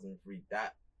 2003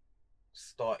 that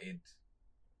started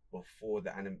before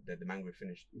the manga had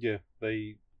finished. Yeah,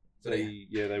 they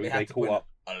had to caught put up.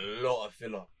 a lot of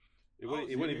filler. It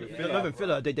wasn't even Yeah. filler. Not even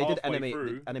filler. They did Halfway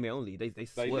through, anime only. They They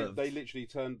swerved. literally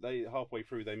turned. They halfway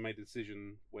through, they made a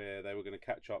decision where they were going to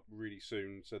catch up really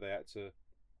soon. So they had to.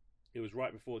 It was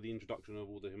right before the introduction of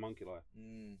all the homunculi.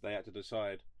 They had to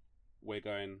decide: we're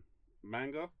going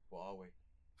manga, What are we?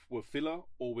 we're filler,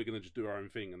 or we're going to just do our own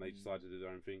thing. And they decided to do their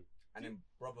own thing. And then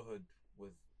Brotherhood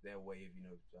was their way of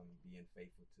being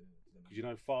faithful to them. Because you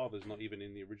know, Father's not even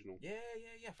in the original. Yeah.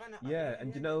 Find out. Yeah,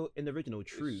 and you know, in the original,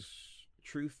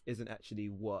 truth isn't actually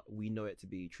what we know it to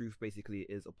be. Truth basically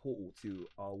is a portal to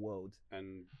our world.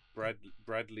 And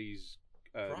Bradley's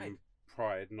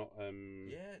pride, not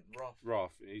Wrath.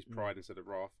 Wrath. He's pride instead of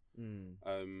wrath.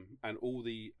 And all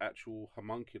the actual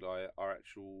homunculi are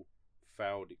actual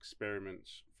failed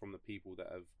experiments from the people that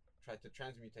have Tried to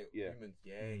transmutate Yeah. humans.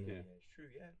 Yeah, it's true.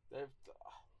 Yeah.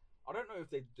 I don't know if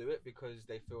they do it because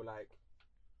they feel like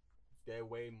their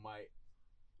way might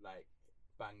like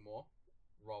bang more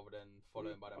rather than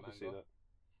following by the I can see manga. that.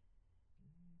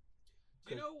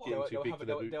 Do you know what? Getting too big for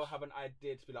their They'll boots. have an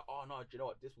idea to be like, oh no, do you know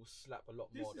what? This will slap a lot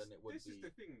more than it would This be. is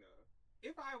the thing though.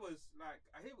 If I was like,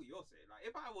 I hear what you're saying. Like,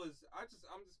 if I was, I'm just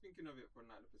thinking of it from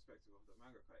like the perspective of the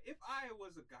mangaka. If I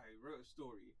was a guy who wrote a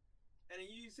story, and then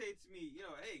you say to me, you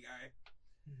know, hey guy,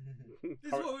 this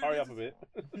is what we're Hurry up a bit.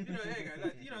 you know, hey guy,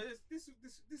 like, you know, this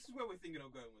is where we're thinking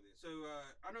of going with it. So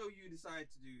I know you decide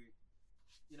to do,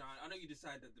 you know, I know you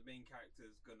decide that the main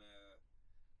character's gonna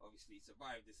obviously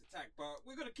survive this attack, but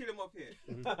we're gonna kill him off here.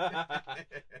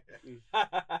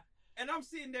 And I'm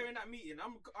sitting there in that meeting.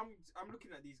 I'm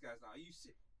looking at these guys like, are you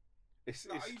sick? It's,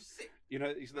 Like, are you sick? you know,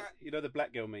 it's like- you know the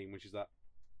black girl meme, which is that,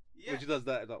 Yeah. which does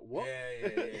that, like what? Yeah,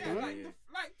 Yeah.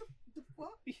 like the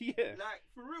fuck? Yeah. Like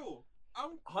for real.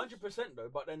 I'm 100% though,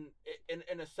 but then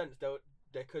in a sense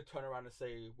they could turn around and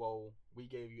say, well, we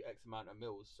gave you X amount of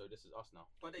mils, so this is us now.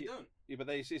 But they don't. Yeah, but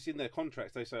it's in their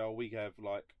contracts. They say, oh, we have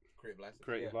like creative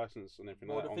Yeah. license and everything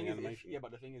Well, like the that on thing the is, animation.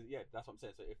 but the thing is, yeah, that's what I'm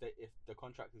saying. So if the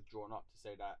contract is drawn up to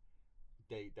say that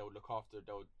they'll look after,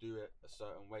 they'll do it a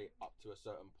certain way up to a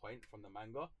certain point from the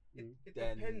manga, It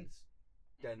Then- depends.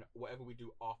 then whatever we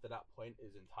do after that point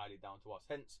is entirely down to us.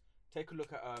 Hence, take a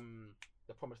look at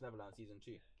The Promised Neverland season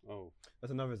 2. Oh,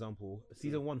 That's another example.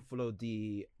 Season 1 followed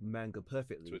the manga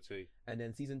perfectly, to a T. and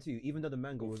then season 2, even though the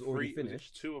manga was Was already it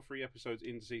finished, 2 or 3 episodes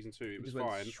into season 2, it was just went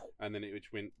fine, shoo. and then it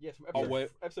just went. Yeah, from Oh,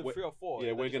 episode we're- 3 or 4. Yeah,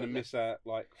 they we're just gonna went miss out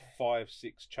like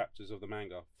 5-6 chapters of the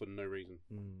manga for no reason.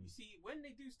 You see, when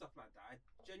they do stuff like that, I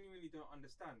genuinely don't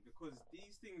understand because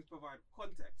these things provide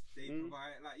context. They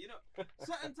provide, like, you know,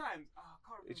 certain times. I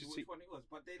can't remember just which one it was,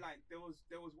 but they like there was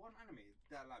one anime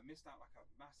that like missed out like a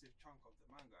massive chunk of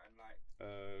the manga, and like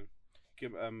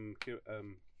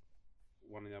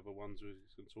One of the other ones we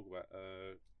was going to talk about.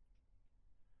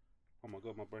 Oh my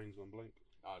god, my brain's gone blank.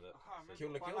 Oh, I can't remember. Kill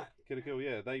la but, Kill. like, Kill la Kill,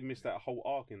 yeah, they missed that whole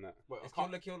arc in that. Well, It's Kill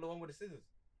la Kill, the one with the scissors.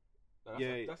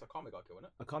 that's a Kami Ga Kill, isn't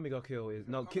it? Akami ga Kill is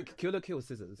no Akami ga Kill la Kill is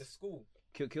scissors. The school.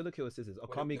 Kill la Kill is scissors. Well,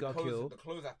 Akami ga Kill. The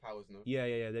clothes have powers, no? Yeah.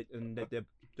 I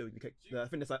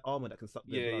think it's like armor that can suck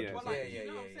their Yeah, blood. yeah. But like, Yeah, you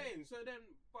know yeah, what I'm yeah. saying? So then,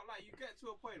 but like, you get to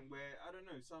a point where I don't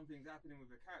know, something's happening with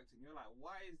the character, and you're like,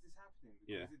 why is this happening?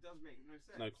 Because Yeah. it does make no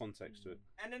sense. No context to it.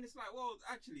 And then it's like, well,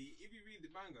 actually, if you read the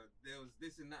manga, there was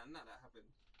this and that happened,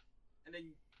 and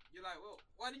then you're like, well,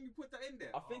 why didn't you put that in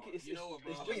there? I think it's you know what,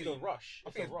 bro, it's I just mean, a rush. I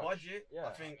It's think a it's rush. budget. Yeah.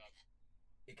 I think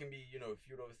it can be,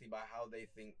 fueled obviously by how they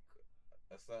think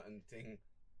a certain thing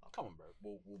Come on, bro.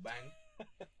 will bang.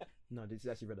 No, this is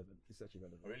actually relevant. This is actually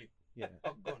relevant. Oh, really? Yeah.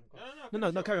 Oh, go on.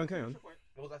 No, carry on.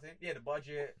 What was I saying? Yeah, the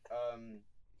budget,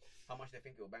 how much they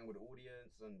think it will bang with the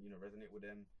audience and, resonate with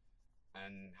them.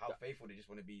 and how faithful they just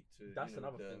want to be to. That's you know,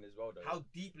 another thing as well, though. How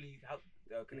deeply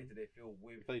connected they feel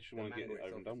with. They just want to the get it manga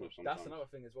over and itself done as with. well. That's Sometimes. another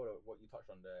thing as well, though, what you touched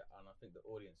on there, and I think the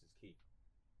audience is key,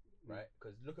 right?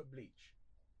 Because look at Bleach.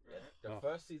 Yeah, the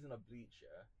first season of Bleach,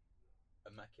 yeah,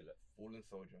 immaculate. Fallen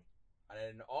Soldier. And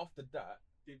then after that,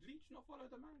 Did Bleach not follow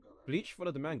the manga? Though? Bleach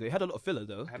followed the manga. It had a lot of filler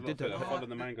though. Had a It lot of did filler. have- Followed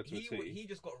the manga to a T. He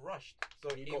just got rushed,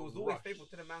 so He he got was always rushed. faithful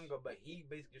to the manga, but he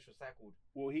basically just recycled.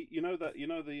 Well, the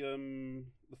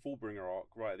Fullbringer arc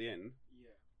right at the end. Yeah.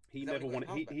 He Is that never what he got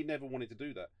wanted. his mouth He never wanted to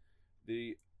do that.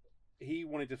 He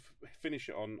wanted to finish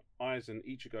it on Aizen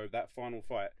Ichigo, that final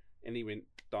fight, and he went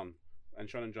done. And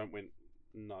Shonen Jump went,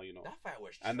 no, you're not. That fight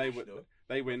was And trash, though.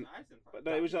 they went, Wasn't Aizen fight? but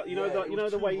no, it was like Yeah, it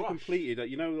was the too way he rushed. completed.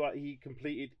 Like he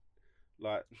completed.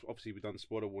 Like obviously we've done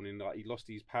spoiler warning. Like he lost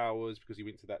his powers because he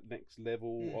went to that next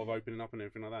level of opening up and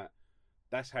everything like that.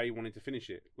 That's how he wanted to finish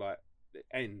it, like the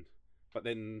end. But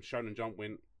then Shonen Jump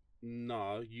went,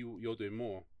 no, you're doing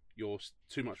more. You're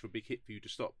too much of a big hit for you to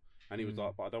stop. And he was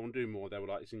like, but I don't want to do more. They were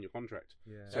like, it's in your contract.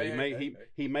 Yeah. So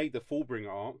he made the Fullbringer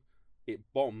arc. It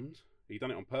bombed. He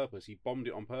done it on purpose. He bombed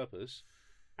it on purpose,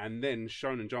 and then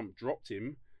Shonen Jump dropped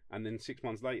him. And then 6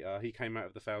 months later, he came out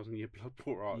of the 1,000-Year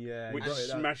Bloodborne arc, Yeah, which he got it.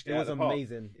 smashed it It out was of the park.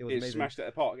 amazing. It was It amazing. smashed it at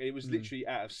the park. It was literally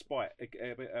out of spite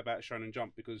about Shonen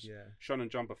Jump because Yeah. Shonen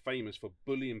Jump are famous for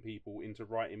bullying people into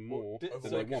writing more than so,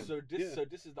 they want. so this is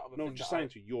the other No, thing. I'm just that saying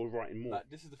to you, you're writing more. Like,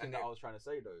 this is the thing And that they- I was trying to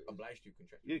say though. Obliged to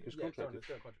contract. Yeah, because contracted.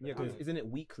 Yeah, because isn't it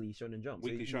weekly Shonen Jump?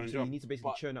 Weekly so Shonen you Jump. need to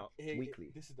basically But churn out Here-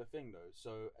 weekly. This is the thing though.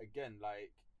 So again,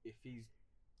 like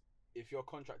if you're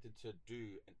contracted to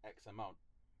do an X amount,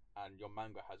 and your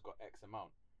manga has got X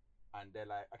amount, and they're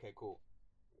like, okay, cool.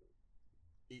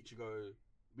 Ichigo,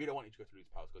 we don't want Ichigo to lose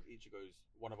powers because Ichigo's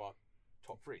one of our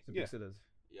top three. The Yeah. Crusaders.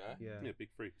 Yeah. Yeah. Yeah, big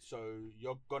free. So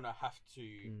you're gonna have to.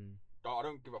 Mm. I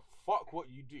don't give a fuck what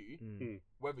you do, Mm.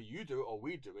 whether you do it or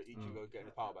we do it. Ichigo's getting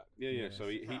his power back. Yeah, yeah. Yeah. So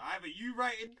he Either you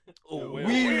writing. Oh, we're-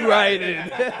 we we're- write it.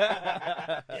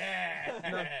 Yeah.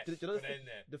 No, do you know Put it in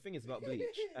there. the thing is about Bleach,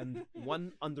 and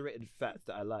one underrated fact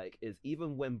that I like is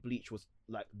even when Bleach was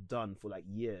like done for like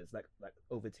years, like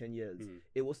over 10 years,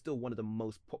 it was still one of the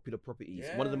most popular properties,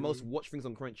 one of the Yeah. most watched things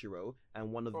on Crunchyroll,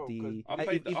 and one of Bro, the I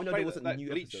played, even though there wasn't that new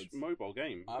Bleach episodes. mobile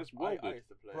game. I It's well good. used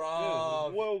to play. Bro, Yeah,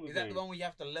 well good is that game. the one where you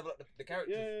have to level up the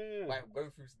characters? Yeah. Like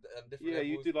going through different Yeah, levels?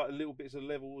 you do like little bits of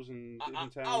levels and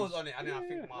different towns. I was on it, and then I Yeah,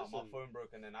 think my listen. phone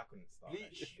broke, and then I couldn't start.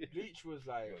 Bleach was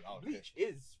like Yo, I was Bleach pissed.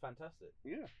 is fantastic.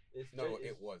 Yeah. No,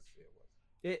 it's- it was.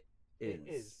 It It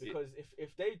is is. because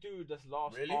if they do this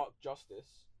last Really? arc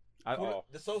justice, Oh.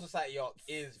 The Soul Society arc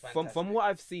is fantastic. From what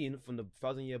I've seen from the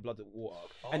 1,000-Year Blood War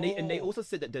arc, and they Oh. also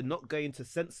said that they're not going to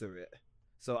censor it,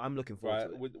 so I'm looking forward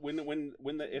Right. to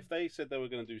it. If they said they were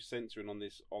going to do censoring on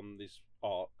this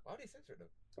arc, Why do they censor it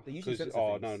though? They usually 'cause- censor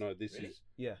oh things. no, this Really? is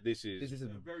Yeah, this is this is A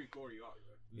very gory arc.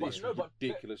 Though. But it's no, but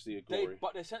ridiculously they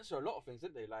gory. censor a lot of things,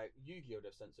 didn't they? Like Yu-Gi-Oh,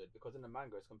 they've censored because in the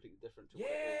manga it's completely different to what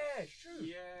it Yeah, is. true.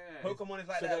 Yeah. Pokemon is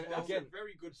like So that. then as well. That's again- a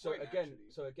very good So point. again,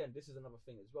 actually. this is another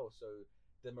thing as well. So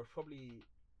they must probably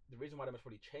the reason why they must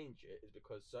probably change it is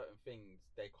because certain things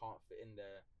they can't fit in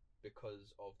there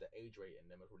because of the age rating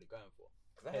they must really going for.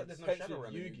 'Cause I heard there's no Hence Shadow with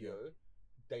Realm in Yu-Gi-Oh,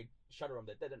 they Shadow Realm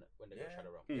they're dead, isn't it? When they go Yeah.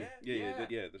 Shadow Realm. Hmm. Yeah. Yeah.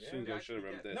 The Yeah. soon Yeah, goes Shadow actually,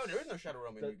 Realm yeah. dead. No, there is no Shadow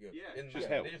Realm in The- Yu-Gi-Oh. yeah, In- it's just yeah,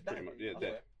 hell, they just pretty die. much. Yeah, That's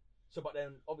dead. why. So, but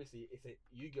then obviously it's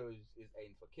Yu-Gi-Oh is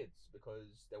aimed for kids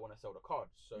because they want to sell the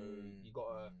cards. So you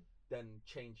gotta then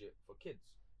change it for kids.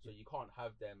 So you can't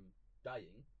have them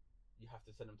dying. You have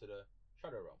to send them to the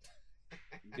Shadow Realm.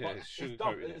 Yeah, But it's it's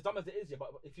dumb. sugarcoated. It's dumb as it is, yeah.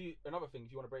 But if you another thing,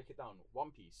 if you want to break it down,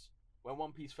 One Piece. When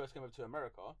One Piece first came over to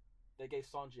America, they gave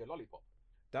Sanji a lollipop.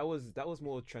 That was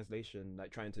more translation,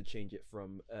 like trying to change it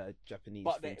from Japanese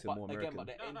But thing they, to but more again, American. but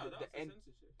they No, ended, that's they, the end,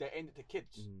 censorship. they ended to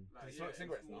kids. Like, They smoke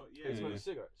cigarettes it's more- now. Yeah, They Mm. smoke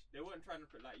cigarettes. They weren't trying to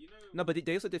put No, but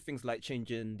they also did things like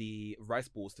changing the rice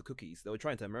balls to cookies. They were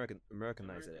trying to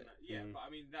Americanize it. Yeah, Mm. but I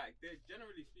mean, like, they're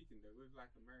generally speaking, though, with like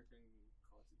American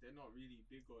culture, they're not really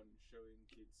big on showing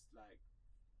kids, like,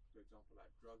 for example,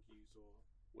 like drug use or.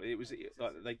 Well, it was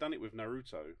like they done it with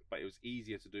Naruto, but it was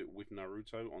easier to do it with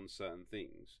Naruto on certain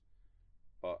things.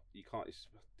 But you can't. It's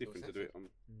different to do it on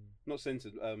not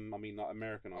censored. I mean, like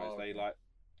Americanized. Oh, They okay. like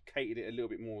catered it a little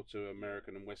bit more to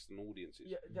American and Western audiences.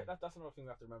 Yeah, that's another thing we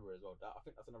have to remember as well. I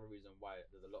think that's another reason why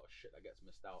there's a lot of shit that gets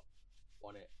missed out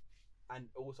on it. And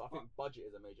also, I think budget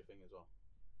is a major thing as well.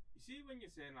 You see, when you're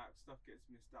saying like stuff gets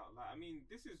missed out, like I mean,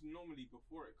 this is normally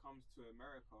before it comes to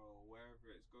America or wherever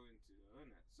it's going to,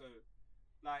 isn't it? So,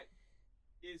 like,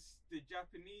 it's the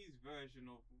Japanese version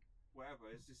of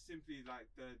whatever. It's just simply like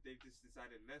they've just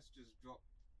decided let's just drop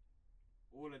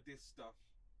all of this stuff.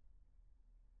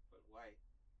 But why?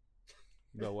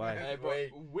 No, why? Hey, bro,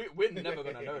 we're never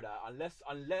gonna know that unless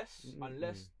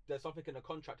there's something in the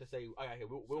contract to say, okay,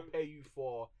 we'll pay you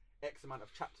for X amount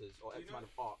of chapters or X amount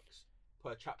of arcs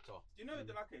per chapter. Do you know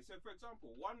that? Okay, so for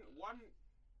example, one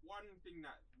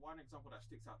example that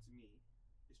sticks out to me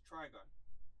is Trigun,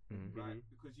 right?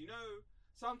 Because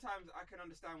sometimes I can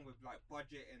understand with like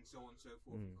budget and so on and so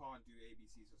forth, you can't do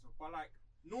ABCs and stuff, but like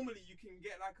normally you can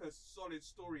get like a solid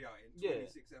story out in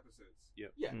 26 episodes.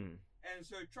 Yeah. And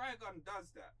so Trigun does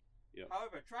that. Yep.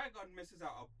 However, Trigun misses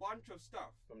out a bunch of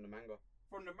stuff from the manga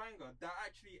that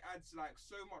actually adds like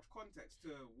so much context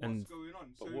to what's going on.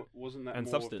 But So wasn't that and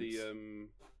more substance. of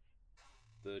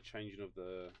the changing of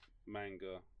the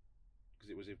manga? Because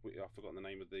it was I've forgotten the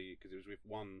name of because it was with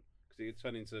one, because it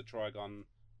turned into Trigun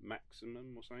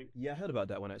Maximum or something. Yeah, I heard about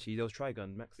that one actually. There was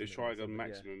Trigun Maximum. It was Trigun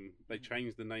Maximum. They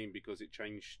changed the name because it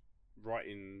changed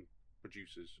writing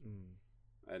producers,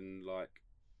 and like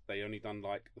they only done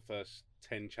like the first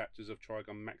 10 chapters of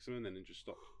Trigun Maximum, and then just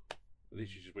stopped. At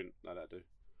least you just went, no, that'll do.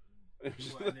 and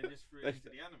then just threw it into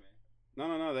the anime.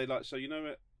 No. They like, so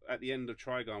at the end of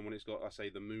Trigun when it's got, I say,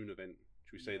 the moon event.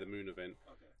 Should we say the moon event?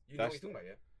 Okay. You know what you're talking about,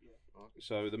 yeah? Yeah. Oh, okay.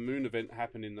 So the moon event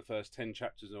happened in the first 10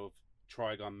 chapters of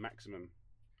Trigun Maximum,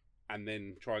 and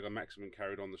then Trigun Maximum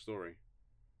carried on the story.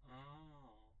 Oh.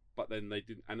 But then they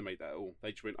didn't animate that at all.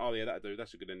 They just went, oh yeah, that'll do.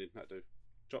 That's a good ending. That'll do.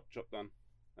 Chop, done.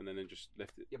 And then just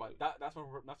left it. Yeah, but that's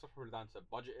probably down to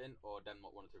budgeting or them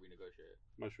not wanting to renegotiate.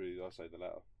 Most really, I say the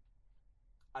latter.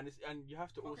 And you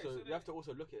have to Okay, also so you have to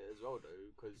also look at it as well though,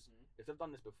 because if they've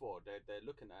done this before, they're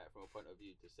looking at it from a point of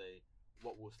view to say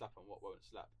what will slap and what won't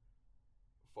slap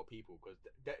for people, because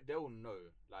they'll know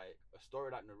like a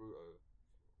story like Naruto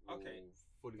will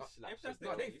fully slap. If that's the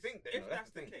No, case, if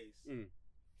that's the case,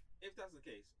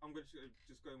 I'm going to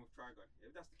just going with Trigun.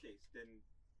 If that's the case, then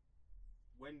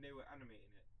when they were animating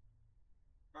it,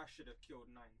 Bash should have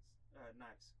killed Knives at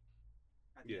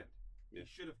the end. Yeah. He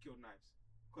should have killed Knives.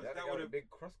 Is Because that the guy with a big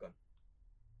cross gun?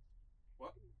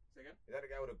 What? Say again? Is that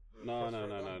the guy with a No.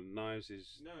 gun? Knives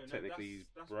is technically his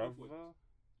that's brother.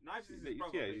 Knives is his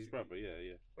brother. Yeah, basically. his brother.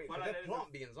 Yeah. Wait, But but like, they're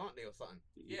plant beings, aren't they, or something?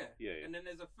 Yeah. Yeah. And then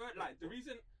there's a third, like the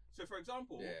reason. So for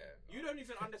example, you don't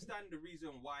even understand the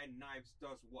reason why Knives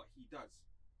does what he does.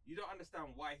 You don't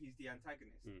understand why he's the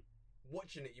antagonist.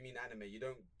 Watching it, you mean anime? You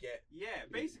don't get. Yeah,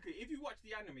 basically, if you watch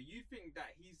the anime, you think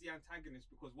that he's the antagonist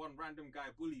because one random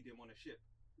guy bullied him on a ship.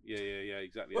 Yeah,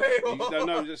 exactly. Wait,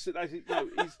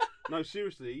 No,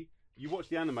 seriously. You watch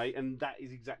the anime, and that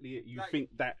is exactly it. You Like, think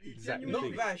that you exactly Not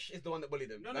thing. Vash is the one that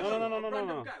bullied him. No.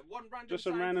 No. Guy, one random Just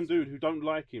a random scientist. dude who don't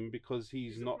like him because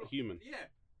he's He's a not human. Yeah,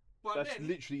 but That's then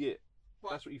literally it. but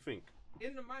That's what you think.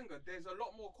 in the manga, there's a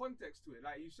lot more context to it.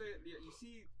 Like you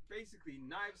see, basically,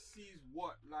 Knives sees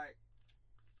what like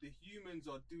the humans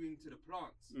are doing to the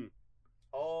plants.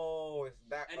 Oh, it's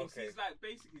that. And he sees like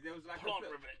basically there was like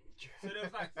revenge. So there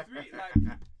was like three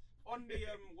like on the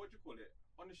what do you call it,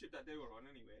 on the ship that they were on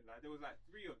anyway. Like there was like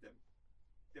three of them.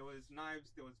 There was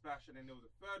Knives, there was Bash, and then there was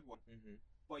a third one.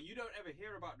 But you don't ever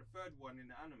hear about the third one in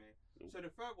the anime. So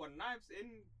the third one, Knives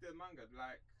in the manga,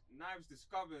 like Knives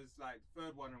discovers like the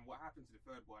third one and what happened to the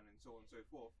third one and so on and so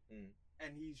forth.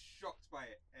 And he's shocked by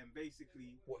it, and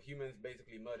basically What humans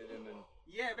basically murdered him and.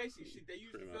 yeah, basically they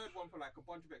used Pretty the third one for like a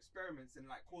bunch of experiments and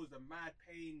like caused a mad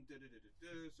pain, so on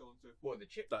and so forth. What, the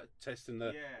chip? Like testing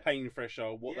the Yeah. pain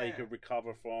threshold, what they Yeah. could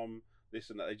recover from, this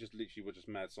and that. They just literally were just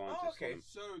mad scientists. okay. on them.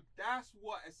 So that's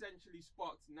what essentially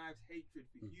sparked Knives' hatred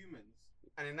for humans.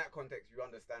 And in that context, you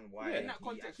understand why. Yeah. In that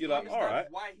context, You're you like, understand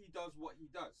alright. why he does what he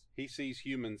does. He sees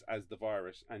humans as the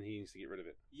virus, and he needs to get rid of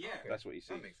it. Yeah. Okay. That's what he sees.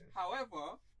 That makes sense.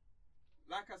 However,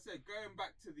 like I said, going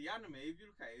back to the anime, if you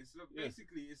look at it, it's Yeah.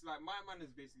 basically it's like my man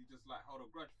is basically just like held a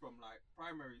grudge from like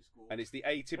primary school. And it's the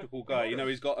atypical guy. You know,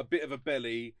 he's got a bit of a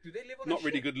belly, Do they live on not a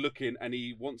really ship? good looking, and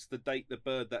he wants to date the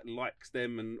bird that likes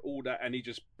them and all that, and he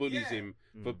just bullies Yeah. him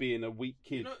for being a weak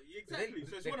kid. You know, exactly.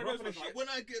 So it's they one of grew those up on a ones like, ship. when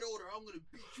I get older, I'm gonna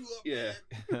beat you up. Yeah.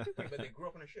 Man. But they grew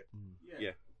up on a ship.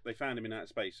 Yeah. They found him in outer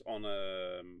space on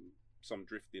some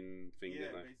drifting thing, Yeah,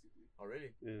 didn't they? basically. Oh,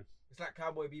 really? Yeah. It's like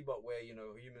Cowboy Bebop, where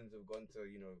humans have gone to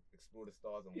explore the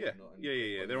stars and Yeah, whatnot. And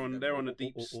yeah. They're on a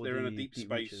deep or they're in a the deep deep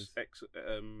space reaches.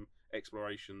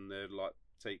 exploration. They're like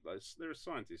they're a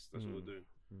scientist. That's what they do.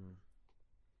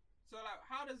 So like,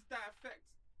 how does that affect,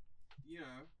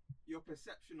 your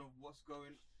perception of what's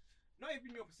going? Not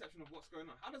even your perception of what's going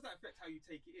on. How does that affect how you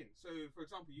take it in? So, for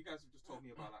example, you guys have just told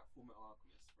me about like Fullmetal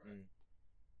Alchemist, right?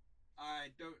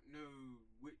 I don't know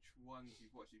which ones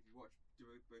you've watched. If you watched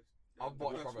both. I've The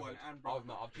watched first one Brotherhood. and I've Brotherhood.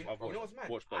 not. You I've know what's mad?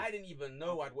 watched both. I didn't even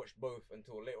know I'd watched both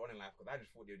until later on in life because I just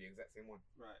thought they were the exact same one.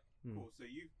 Right. Hmm. Cool. So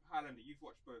Highlander, you've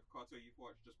watched both. Carter, you've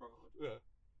watched just Brotherhood. Yeah.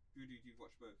 Voodoo, you've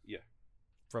watched both. Yeah.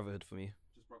 Brotherhood for me.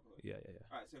 Just Brotherhood. Yeah.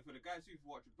 All right. So for the guys who've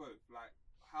watched both, like,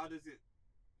 how do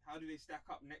they stack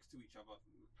up next to each other?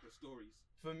 The stories.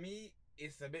 For me,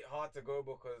 it's a bit hard to go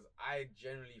because I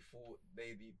generally thought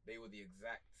they were the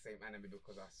exact same anime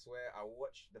because I swear I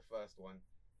watched the first one,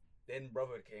 then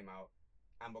Brotherhood came out,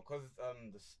 and because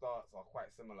the starts are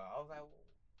quite similar, I was like,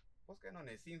 what's going on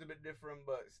here? It seems a bit different,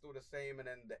 but it's still the same, and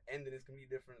then the ending is completely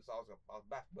different, so I was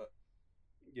back, but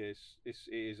Yes, it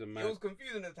is a it mad. was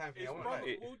confusing at the time for me. I won't lie.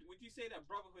 Would you say that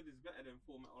Brotherhood is better than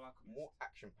Full Metal Alchemist? More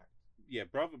action packed. Yeah,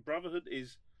 Brotherhood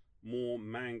is more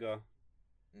manga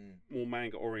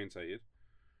orientated.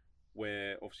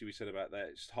 Where obviously we said about that,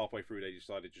 it's halfway through they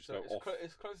decided to just So go off.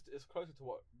 it's closer to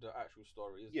what the actual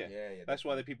story is. Yeah, Yeah. that's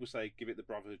why the people say give it the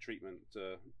Brotherhood treatment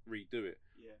to redo it.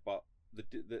 Yeah. But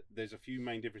there's a few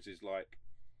main differences, like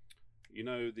you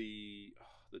know the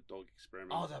dog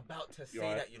experiment. I was about to say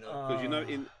Right. that, you know. Because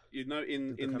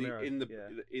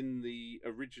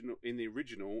in the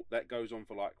original that goes on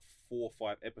for like 4 or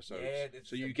 5 episodes. Yeah, there's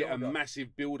so a you get a build-up.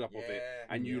 massive build up of it,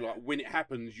 and you like when it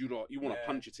happens, you want to Yeah.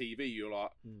 punch your TV. You're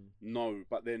like no,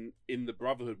 but then in the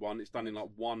Brotherhood one, it's done in like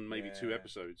 1 maybe 2 Yeah.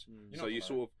 episodes. You're So not you gonna-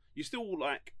 sort of you still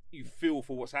like you feel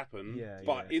for what's happened. Yeah,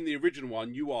 but yeah. in the original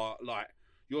one, you are like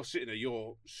you're sitting there,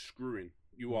 you're screwing.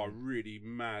 You are really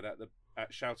mad at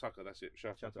Shao Tucker. That's it,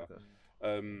 Shao Tucker.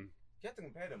 Shoutucker. You have to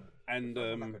compare them. And The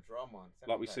first one like a drama, and second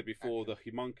like we one said before, action.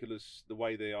 the homunculus, the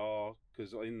way they are,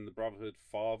 because in the Brotherhood,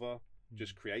 Father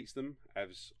just creates them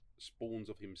as spawns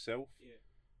of himself. Yeah.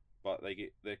 But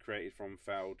they're created from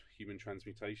failed human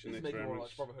transmutation This is making more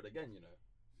experiments. like Brotherhood again, you know.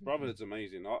 Brotherhood's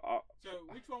amazing. So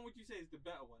which one would you say is the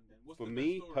better one then? What's For the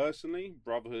me best story? personally,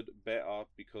 Brotherhood better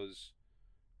because,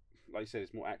 like you said,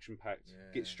 it's more action packed.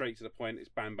 Yeah. Get straight to the point. It's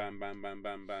bam, bam, bam, bam,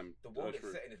 bam, bam. The world go it's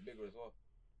through. set in is bigger as well.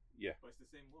 But it's the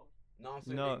same world. No, I'm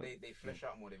saying No. they flesh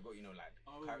out more. They've got, you know, like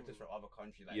Oh. characters from other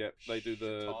countries. Like Yep, they do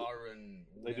the- Shatara and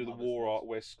all They do them the other war stuff. art,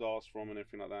 where Scar's from, and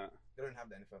everything like that. They don't have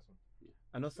that in the first one.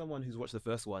 I know someone who's watched the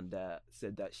first one that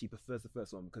said that she prefers the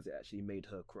first one because it actually made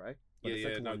her cry. But the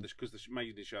second one- because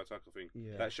made the Shao Tucker thing.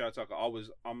 Yeah. That Shao Tucker,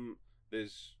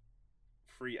 there's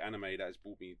 3 anime that has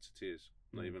brought me to tears.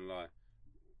 Not even lie.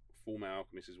 Full Metal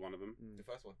Alchemist is one of them. The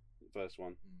first one. First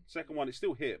one. Mm. Second one, it's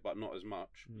still hit, but not as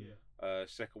much. Yeah.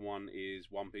 Second one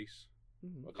is One Piece.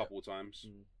 Mhm. A couple of times.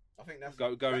 I think that's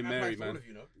Going that's Mary, nice for man. all of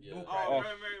you, know? Yeah. You all Oh, cried. Oh.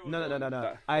 Mary was No. one.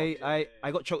 That-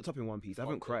 I got choked up in One Piece. I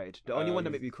haven't Fuck cried. The only one that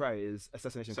Um, made me cry is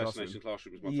Assassination Assassination Classroom.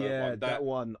 Classroom is my favorite Yeah, one. that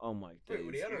one. Oh my Wait, with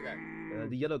the days. yellow guy.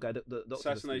 The yellow guy, the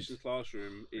Assassination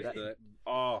Classroom is That- the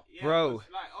Yeah, Bro. 'cause,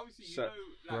 like obviously you So- know,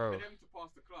 like bro. for them to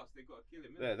pass the class, they got to kill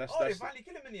him. yeah. innit? That's Oh, they finally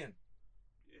kill him in the end.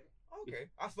 Yeah. Okay,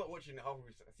 I stopped watching the whole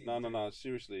season. no.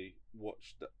 Seriously,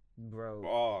 watch that. bro.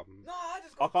 Oh, No, I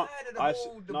just I got can't- tired of the I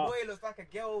whole. s- The no. boy looks like a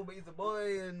girl, but he's a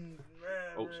boy, and.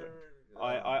 Oh, sorry.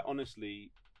 I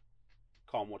honestly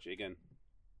can't watch it again.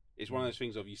 It's one of those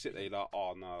things of you sit there you're like,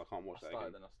 oh no, I can't I watch that started,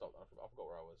 again. then I stopped. I forgot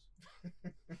where I was.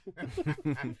 I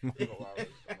Mm. forgot where I was.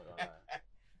 I'm not gonna lie.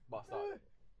 But I started.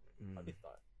 I Mm. did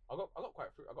start. I got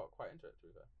quite through. I got quite into it. To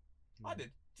be fair. I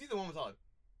did. Season 1 was hard.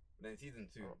 But then season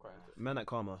 2. I got quite into it. Man like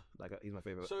Karma, like he's my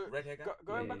favorite. So Red hair guy?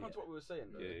 going Yeah, back yeah, onto what we were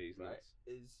saying, though, Yeah, he's right, nuts.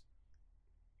 is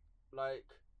like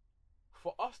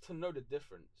for us to know the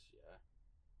difference.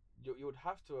 Yeah, you would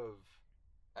have to have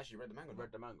Actually, read the manga.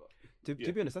 read the manga. to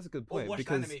Yeah. be honest, that's a good Or point watch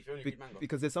because anime if you only be- read manga.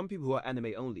 because there's some people who are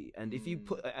anime only, and if you Mm.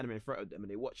 put an anime in front of them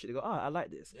and they watch it, they go, "Oh, I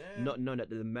like this," Yeah. not knowing that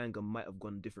the manga might have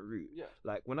gone a different route. Yeah.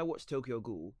 Like when I watched Tokyo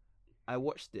Ghoul, I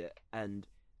watched it and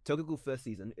Tokyo Ghoul first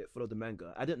season it followed the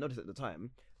manga. I didn't notice it at the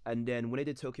time, and then when they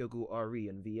did Tokyo Ghoul RE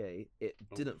and VA, it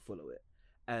didn't follow it,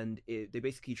 and they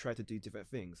basically tried to do different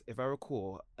things. If I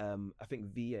recall, I think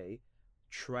VA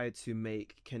tried to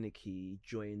make Kenichi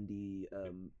join the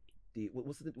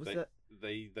what's They- that?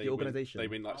 They The organisation. They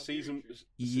went like Oh, season. Fury.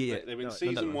 Yeah, They went no,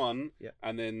 season that 1, Yeah.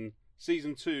 and then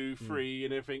season 2, 3,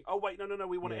 and everything. Oh wait, no.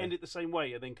 We want to Yeah. end it the same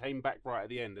way, and then came back right at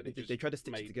the end. And it They just tried to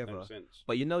stitch it made together. No sense.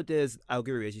 But you know, there's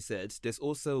Algiri, as you said. There's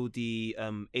also the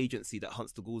agency that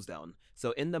hunts the ghouls down.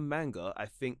 So in the manga, I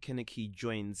think Kenichi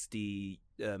joins the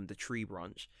tree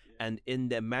branch, and in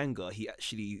their manga, he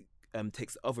actually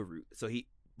takes the other route. So he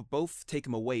both take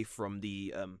him away from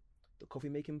the coffee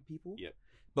making people. Yep.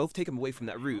 Both take him away from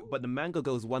that route, but the manga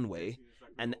goes one way,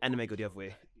 and the anime go the other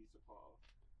way.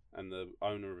 And the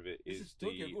owner of it This is is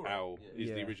Tokyo the Ghoul, right? owl. Yeah. Is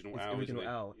the Yeah, original it's owl. the original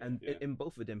isn't it? owl, and Yeah. in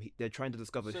both of them, they're trying to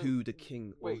discover So- who the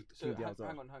king or Wait, the so king of the hang, owls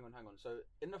are. hang on. So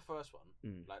in the first one,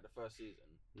 Mm. like the first season,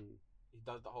 Mm. he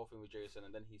does the whole thing with Jason,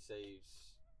 and then he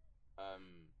saves.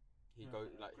 He goes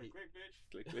like he. Quick,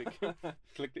 bitch. Click, click,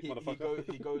 click it, he motherfucker. goes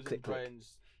and Click, click.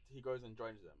 joins. He goes and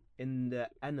joins them. in the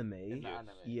anime. In the Yes.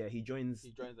 anime. Yeah, he joins.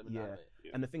 He joins them in the yeah. anime.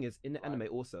 Yeah. And the thing is, in the Right. anime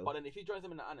also. But then if he joins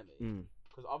them in the anime, Mm.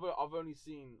 because I've only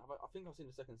seen, I think I've seen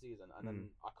the second season, and then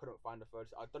I couldn't find the third.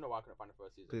 I don't know why I couldn't find the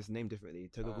first season. Because it's named differently,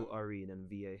 Togaku Ari and then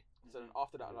VA. So then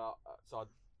after that,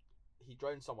 he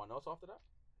joined someone else after that.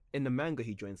 In the manga,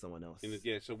 he joins someone else.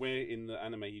 So where in the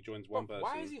anime he joins one Bro, person.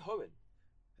 why is he hoeing?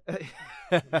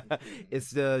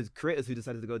 It's the creators who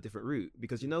decided to go a different route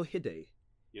because you know Hide.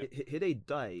 Yep. Hide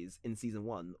dies in season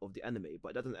 1 of the anime, but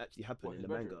it doesn't actually happen What, in his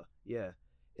the bedroom? manga. Yeah,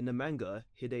 in the manga,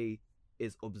 Hide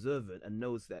is observant and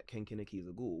knows that Ken Kaneki is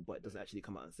a ghoul, but doesn't actually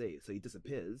come out and say it. So he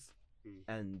disappears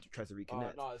and tries to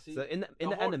reconnect. No, see, so in the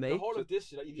whole, anime, the whole of this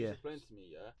that you just yeah. explained to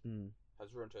me,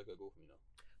 has ruined Tokyo Ghoul for me now.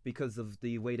 because of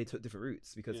the way they took different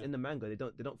routes. Because Yeah. in the manga, they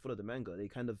don't follow the manga. They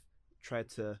kind of try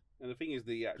to. And the thing is,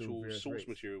 the actual various source rates.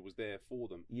 material was there for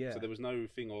them. Yeah. So there was no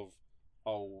thing of,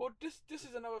 Well, this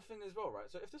is another thing as well, right?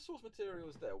 So if the source material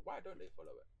is there, why don't they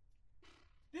follow it?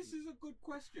 This is a good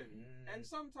question, and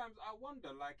sometimes I wonder,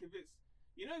 like, if it's,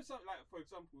 you know, something like, for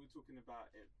example, we were talking about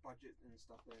budget and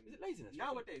stuff. And Is it laziness?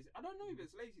 nowadays, I don't know if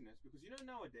it's laziness because you know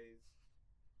nowadays,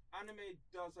 anime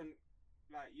doesn't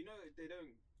they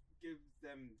don't give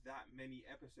them that many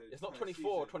episodes. It's not per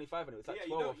 24 or season. 25 anyway. It's like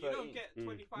Yeah, 12 or 13. you don't get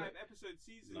 25 episode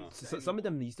seasons. No. So some of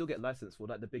them you still get licensed for,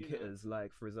 like the big You know. hitters.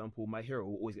 Like for example, My Hero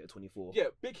will always get a 24. Yeah,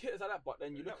 big hitters like that, but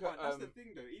then you look But at that's the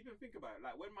thing though. Even think about it.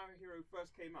 Like when My Hero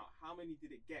first came out, how many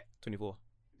did it get? 24.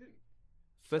 It didn't.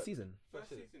 First season. First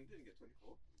season. season didn't get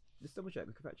 24. Just double check.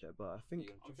 We can fact check, but I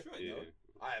think I'm sure it yeah. did.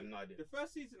 I have no idea. The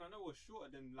first season I know was shorter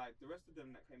than like the rest of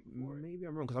them that came before it. maybe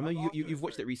I'm wrong because I know After you've it,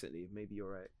 watched it sorry. recently. Maybe you're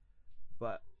right,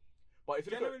 but But if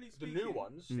you look Generally at the speaking, new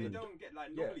ones, they Mm. don't get like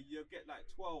Yeah. normally you'll get like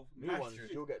 12. New max ones, 15,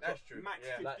 you'll get That's true. max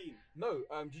Yeah. 15. no,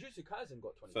 Jujutsu Kaisen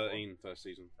got 24. 13 first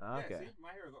season. okay. Yeah, see,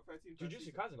 My Hero got 13. first Jujutsu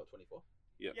season. Kaisen got 24.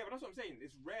 Yeah, but that's what I'm saying.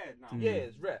 It's rare now. Mm. Yeah,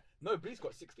 it's rare. No, Bleach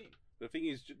got 16. The thing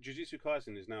is, Jujutsu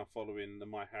Kaisen is now following the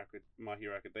My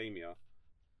Hero Academia,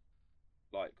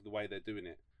 like the way they're doing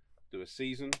it. Do a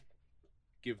season,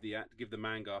 give the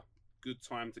manga good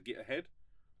time to get ahead.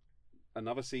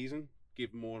 Another season,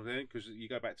 give more then, because you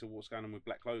go back to what's going on with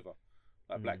Black Clover.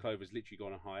 Like Black Clover's literally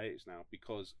gone on hiatus now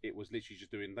because it was literally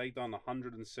just they done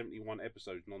 171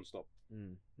 episodes non-stop.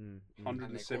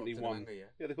 171.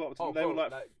 Yeah, they got up to Oh, they bro, were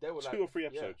like they were 2 or 3 yeah.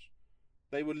 episodes.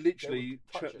 They were literally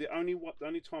touching. the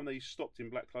only time they stopped in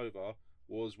Black Clover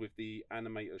was with the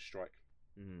animators strike,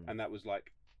 and that was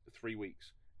like 3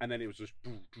 weeks, and then it was just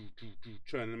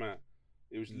churning them out.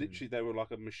 It was literally they were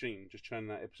like a machine, just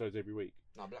churning out episodes every week.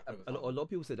 No, Black A Clover's lot of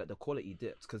people said that the quality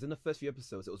dipped because in the first few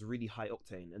episodes it was really high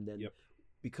octane, and then Yep.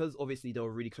 because obviously they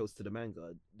were really close to the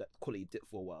manga, that quality dipped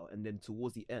for a while, and then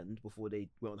towards the end, before they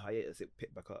went on hiatus, it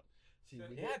picked back up. See, So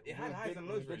we it did- had we highs did- and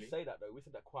lows, we did really. say that though. We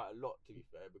said that quite a lot, to be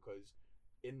fair, because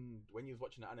when you was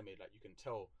watching the anime, like you can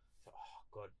tell, it's like, oh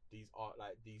god,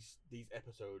 these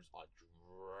episodes are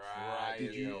dragging.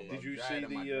 Did you- on, did Did you Right, see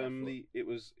I'm on the it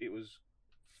was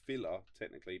filler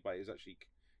technically, but it was actually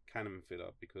canon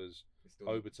filler because It's still-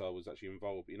 Obita was actually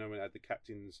involved. You know when the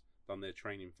captains done their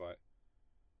training fight.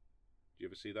 Do you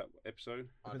ever see that episode?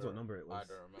 I Depends don't- what number it was. I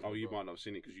don't remember. Oh, you bro. might not have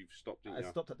seen it because you've stopped it. I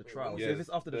stopped at the trial. Yeah, So if it's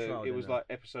after the trial, It was then, like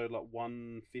episode like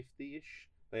 150-ish.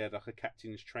 They had like a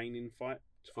captain's training fight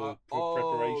for Oh,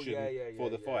 preparation yeah, for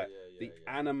the fight. yeah, The yeah.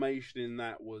 animation in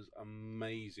that was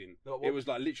amazing. No, It was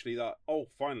like literally like, oh,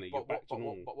 finally you're But, back to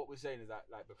normal. but what we're saying is that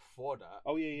like before that,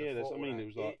 Oh yeah, that's what I mean. It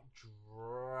was like,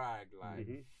 dragged like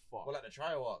Mhm. fuck. Well, like the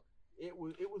trial arc. It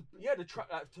was yeah, the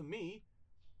like to me,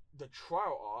 the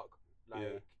trial arc,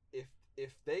 like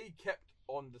if they kept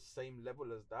on the same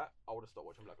level as that, I would have stopped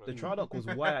watching Black Clover. the trial arc was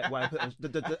why I put on,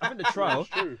 I think the trial, It's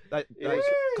true. like, It was,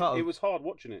 Carl, it was hard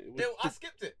watching it. It was, I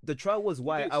skipped it. the trial was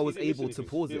why did, I was you did able listen to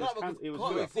to pause it. it. was No, can- because it was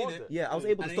Carl good. had seen it. Yeah, I was able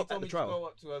to And then he stop told at the me to trial. go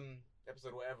up to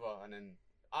episode whatever, and then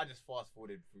I just fast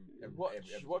forwarded through. watch every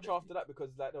episode, watch basically. after that because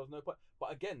like there was no point.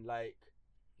 But again, like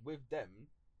with them,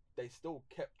 they still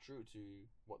kept true to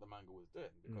what the manga was doing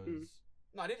because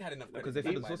No, I didn't have enough. Because credit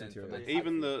they found by the source then material. for me to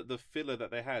Even type the filler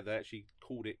that they had, they actually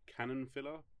called it canon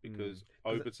filler because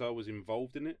Obita was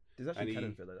involved in it. There's actually and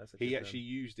canon filler. That's a He good actually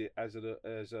used it as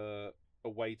a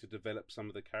way to develop some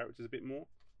of the characters a bit more.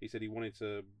 He said he wanted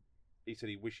to. He said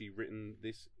he wished he'd written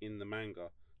this in the manga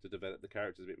to develop the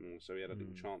characters a bit more, so he had a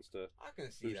little chance to I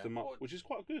can see boost that. them up, Well, which is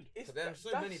quite good. So there's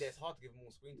so many that it's hard to give them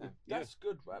more screen time. That's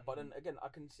good, right? But then again, I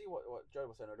can see what Joe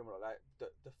was saying earlier. Like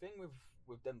the thing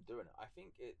with them doing it, I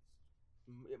think it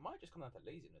might just come down to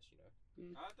laziness, you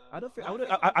know. I don't think No,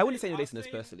 I wouldn't say I'm laziness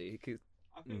saying- personally. 'Cause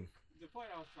I think the point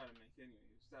I was trying to make anyway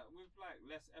is that with like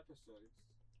less episodes,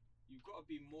 you've got to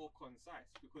be more concise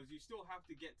because you still have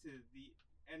to get to the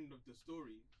end of the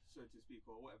story, so to speak,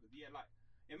 or whatever. Yeah, like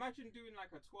Imagine doing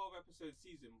like a 12 episode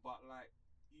season, but like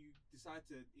you decide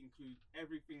to include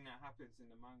everything that happens in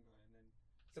the manga, and then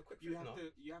It's a quick you fix, have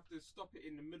no? to stop it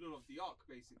in the middle of the arc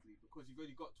basically, because you've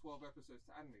only got 12 episodes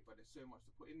to animate, but there's so much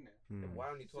to put in there.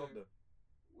 Why only 12 So- though?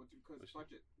 Because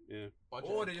budget. Yeah.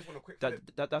 Or they just want a quick flip.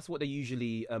 That's what they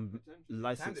usually Potentially.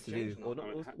 license Times to have do. changed now. Or not,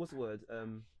 I mean, what's the word?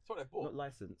 It's what they Not bought.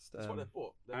 licensed. It's what they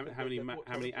bought. How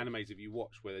many animes have you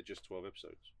watched where they're just 12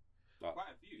 episodes? Like, Quite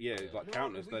a few. yeah, like No,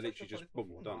 countless. we They're touched literally upon just this boom,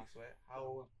 before, done. I swear.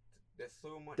 How there's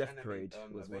so much Death anime, Parade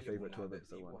was my available favourite now 12 that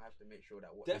episode people one. have to make sure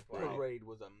that what Death they put out- Parade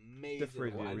was amazing, Death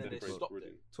Parade was and really then they good. stopped it.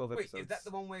 Brilliant. 12 Wait, episodes. is that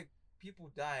the one where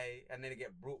people die and then they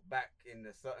get brought back in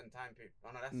a certain time period? Oh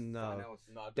no, that's No. something else.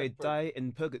 No, They Death Parade- die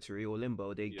in purgatory or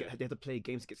limbo. They Yeah. they have to play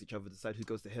games against each other to decide who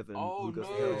goes to heaven, Oh who goes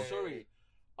no, to hell. Yeah. sorry.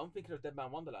 I'm thinking of Dead Man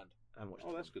Wonderland. I haven't watched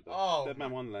Oh, that that's one. good though. Oh, Dead Man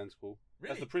Wonderland's cool. Really?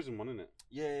 That's the prison one, isn't it?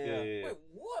 Yeah. Yeah.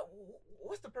 Wait,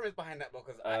 what's the premise behind that?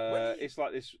 Because It's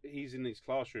like this. He's in his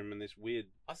classroom and this weird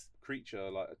Us- creature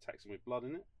like attacks him with blood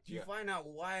in it. do you Yeah. find out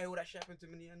why all that shit happened to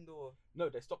him in the end, or No,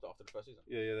 they stopped it after the first season.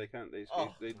 Yeah, they can't. They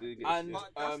Oh. get, And- yeah.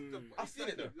 But that's I've seen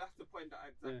it, though. That's the point that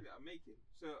I'm making.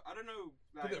 So I don't know.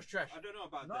 because Like, it was trash? I don't know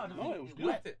about No, that. no, No, it was You good.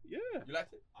 liked it? Yeah, You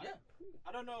liked it? I- Yeah.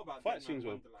 I don't know about fight Dead Man scenes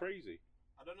were Wonderland. crazy.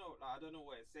 I don't know. Like, I don't know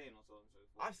what it's saying or so on and so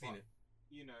forth. I've seen but, it.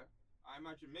 You know, I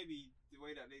imagine maybe the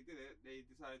way that they did it, they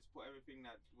decided to put everything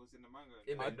that was in the manga.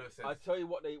 It in made there. no sense. I tell you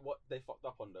what they fucked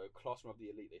up on though. Classroom of the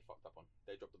Elite, they fucked up on.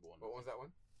 They dropped the ball on. What was that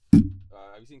one?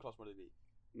 Have you seen Classroom of the Elite?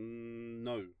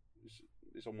 No,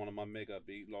 it's on one of my mega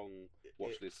big long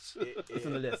watch lists. It's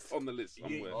on the list. On the list You,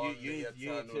 somewhere. Oh, you, you, the you,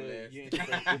 need eternal to, list. you, need to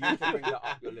bring, you need to bring that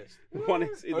up your list. One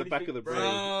is in the Only back thing- of the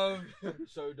bro, brain.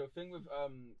 So the thing with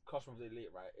Classroom of the Elite,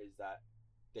 right, is that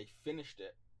they finished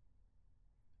it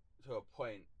to a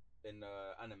point in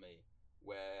the anime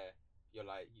where you're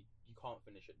like you can't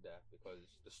finish it there because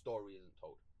the story isn't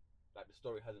told. Like the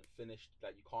story hasn't finished.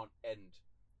 Like you can't end.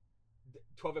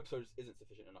 12 episodes isn't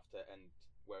sufficient enough to end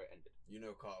where it ended. You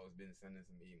know, Carter's been sending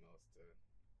some emails to.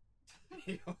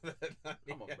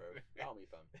 Come on, bro. Tell me,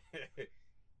 fam.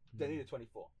 They needed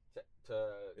 24 to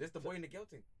Is this the boy and the girl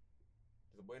thing?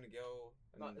 There's a boy and a girl.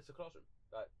 And No, it's a classroom.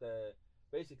 Like they're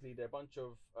a bunch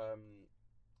of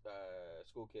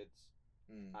school kids,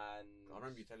 Hmm. and I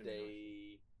remember you telling me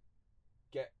they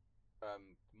get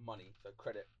money, so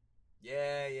credit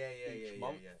Yeah. each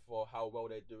month for how well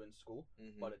they do in school.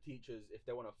 Mhm. But the teachers, if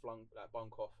they want to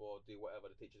bunk off or do whatever,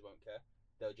 the teachers won't care.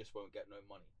 They just won't get no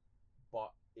money.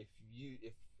 But if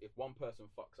one person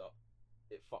fucks up,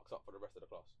 it fucks up for the rest of the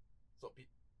class.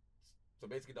 So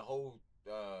basically, the whole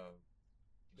the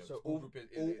So school all, group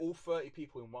is all 30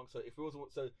 people in one. So if it was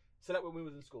so like when we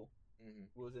was in school, Mhm.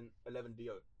 we was in 11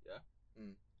 DO. Yeah.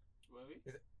 Were we?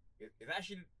 Is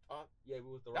actually Yeah,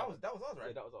 we was the that right. was ours, right?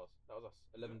 Yeah, that was us. That was us.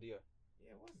 11 DO.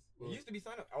 Yeah, it was. Well- It used to be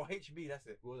signed up. Oh, HB, that's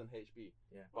it. We was in HB.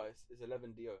 Yeah. But it's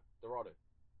 11 DO. Dorado.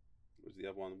 Was the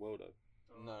other one Worldo?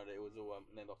 No, it was all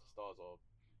named after stars or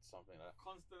something like that.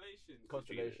 Constellations.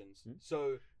 Constellations. Hmm?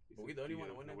 So But we the only one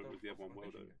that Yeah, went I there. went with the other one,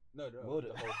 Worldo. no, Well the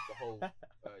done. whole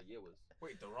year was.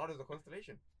 Wait, Dorado's a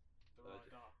constellation. Dorado.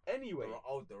 Anyway.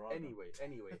 Dorado. Anyway.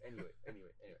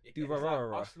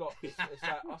 Durarara. It's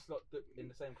like us lot in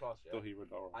the same class, yeah. Dohi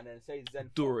Radara. And then say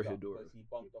Zen Dora fucked up Hidora. because he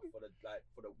bumped off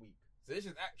for the week. So this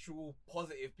is actual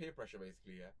positive peer pressure,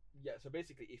 basically, yeah. Yeah, so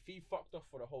basically, if he fucked off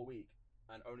for the whole week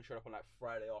and only showed up on like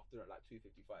Friday afternoon at like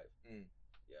 2:55,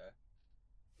 yeah,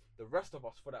 the rest of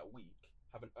us for that week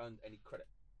haven't earned any credit.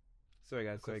 Sorry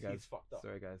guys. Because he's fucked up.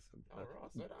 Sorry guys. Alright,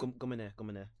 so that- Come in there.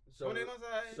 So, Come on in,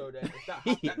 outside. so then if that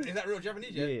happens, Is that real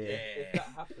Japanese? Yeah. Yeah. if that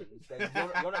happens, then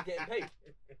you're not getting paid.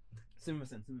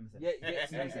 Simmerson. Yeah.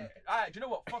 Alright, do you know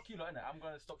what? Fuck you lot, innit? I'm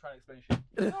gonna stop trying to explain shit.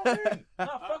 No,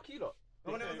 fuck you lot.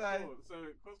 Come on in, Okay, outside. cool. So,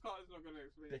 Cos Carter's not going to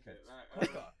explain Dickheads.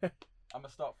 shit. Like, I'm gonna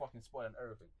start fucking spoiling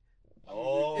everything.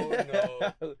 Oh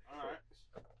no. Alright.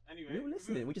 Anyway. We were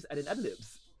listening. We just added ad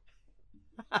libs.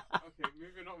 Okay,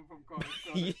 moving on from Carter's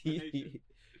explanation.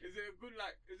 Is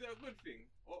it a good thing?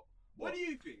 Or what do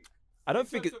you think? I don't In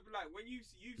think terms it. of, like when you've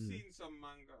Mm. seen some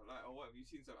manga, like or what, you've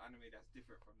seen some anime that's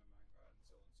different from the manga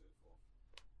and so on and so forth,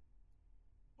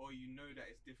 or you know that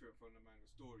it's different from the manga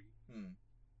story.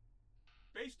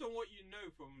 Based on what you know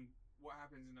from what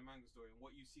happens in the manga story and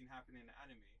what you've seen happen in the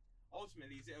anime,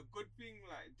 ultimately, is it a good thing?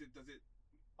 Like, does it?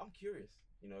 I'm curious,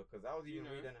 because I was even You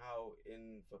know? reading how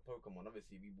for Pokemon,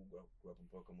 obviously we grew up on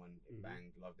Pokemon, it Mhm.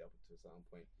 banged, loved it up to a certain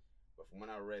point. But from when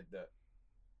I read that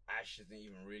Ash isn't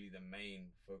even really the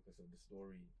main focus of the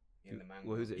story in the manga.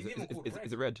 Well, who's it? He's Is even called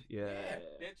it Red? Yeah.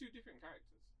 They're two different characters.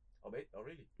 Oh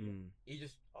really? Mm. He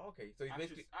just okay. So he's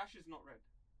basically Ash is not red.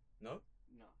 no.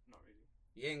 No, not really.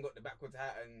 You ain't got the backwards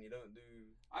hat and you don't do.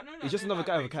 I know. He's just another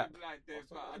guy with a cap. Like this,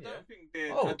 but I Yeah. don't think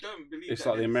they're. Oh. I don't believe It's that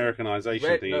like the they're- Americanization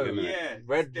Red- thing, no, isn't it? Yeah,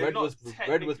 Red they're not was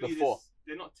technically before.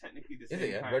 They're not technically the Is same. it,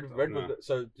 yeah? Red character. was No.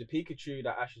 so the Pikachu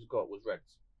that Ash has got was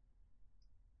Reds.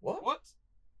 What? What?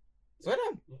 Swear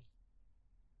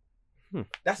down.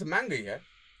 That's a manga, yeah.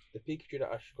 The Pikachu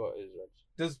that Ash got is Reds.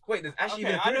 Does Ash Okay,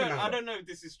 even appear in the manga? I don't know if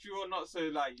this is true or not. So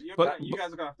like, you But-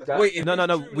 guys are gonna have to. That- Wait, if No, it's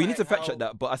true, we need like, to fact check how-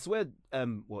 that. But I swear,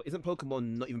 well, isn't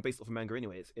Pokemon not even based off a manga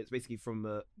anyways? It's basically from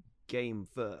a game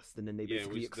first, and then they Yeah, it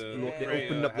basically was the explore, they creator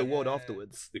opened up the world had-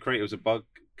 afterwards. The creator was a bug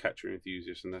catcher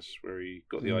enthusiast, and that's where he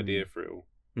got the Mm. idea for it all.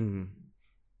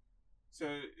 So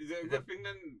is it a Is good it- thing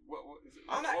then? What is it?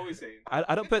 I'm What like- are we saying?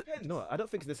 I don't It put depends. no, I don't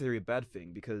think it's necessarily a bad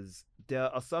thing because there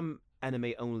are some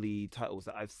anime only titles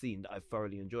that I've seen that I've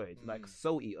thoroughly enjoyed. Like Mm.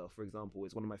 Soul Eater, for example,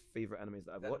 is one of my favorite animes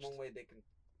that I've That watched. one where they can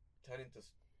turn into.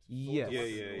 Yes. swords Yeah, or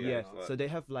yeah, something Yeah, like that. so they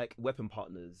have like weapon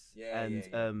partners, Yeah, and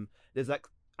yeah, yeah. there's like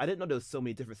I didn't know there was so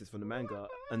many differences from the manga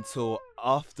until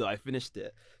after I finished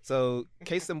it. So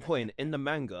case in point, in the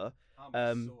manga,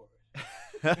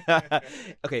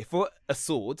 okay, for a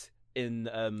sword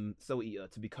in Soul Eater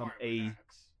to become a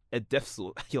death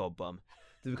sword, you're a bum,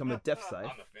 to become a death scythe.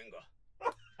 I'm a finger.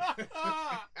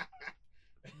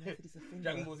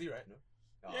 Dragon Ball Z, right? No.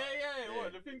 Yeah.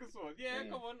 What the finger sword? Yeah,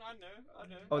 come on. I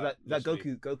know. Oh, that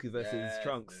Literally. Goku versus Yes,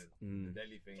 Trunks. The Mm,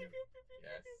 deadly finger.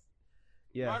 Yes.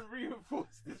 yeah. Man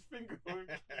reinforced this finger with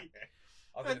key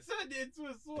I was and gonna, turned it into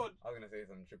a sword. I was gonna say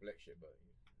some Triple X shit, but.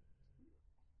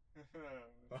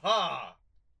 Ha!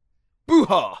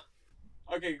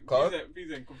 Okay, Booha! Carl? please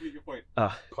then, complete your point.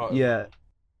 Carter. Yeah.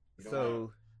 You don't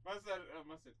So Man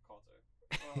said Carter.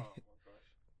 Oh my gosh.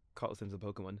 Carl sends a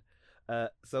Pokemon.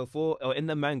 So in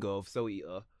the manga of Soul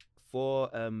Eater, for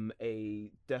a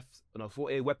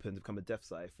weapon to become a death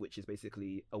scythe, which is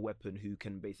basically a weapon who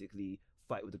can basically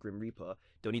fight with the Grim Reaper,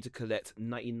 they'll need to collect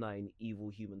 99 evil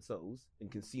human souls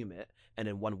and consume it, and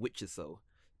then one witch's soul.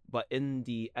 But in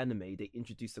the anime, they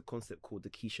introduced a concept called the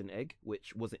Kishin egg,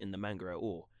 which wasn't in the manga at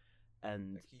all.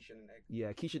 And A Kishin and egg.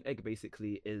 yeah, Kishin egg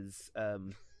basically is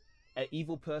an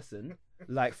evil person.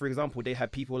 Like, for example, they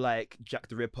had people like Jack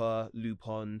the Ripper,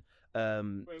 Lupin,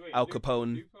 Wait, Al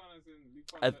Capone, Lupin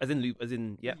as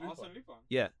in yeah, Arsene Lupin.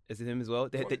 yeah, is it him as well?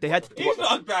 What- They had what- He's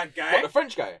not a bad guy. What, the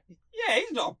French guy? Yeah,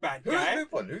 he's not a bad Who's guy.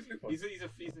 Lupin? Who's Lupin? He's a he's a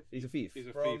thief. He's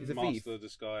a From- thief, He's a master thief. of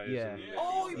disguise. Yeah. and-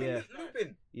 Oh, you mean Yeah.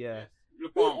 Lupin? Yeah,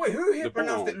 Lupin. Wait, who here Lupin.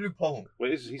 pronounced it Lupin?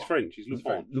 Wait, he's French. He's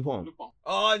Lupin. Lupin. Lupin.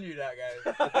 Oh, I knew that,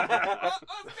 guys.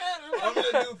 I'm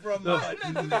gonna do from. No.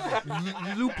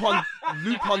 Lupin,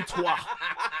 Lupin toi.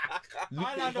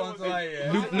 Highlander was it.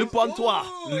 yeah. Lupin toi.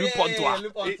 Ooh, Lupin yeah, toi.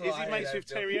 Lupin Is toi, he yeah, mates with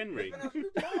that's Terry it. Henry?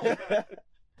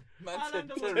 Man said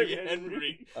Highlander was Terry it.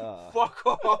 Henry. Fuck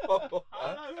Fuck off.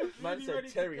 Highlander was Man really said ready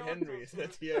to Terry go Henry to- instead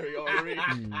of Thierry Henry.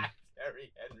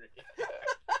 Terry Henry.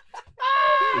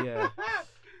 Yeah.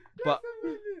 But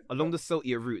along the Soul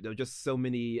Eater route, there were just so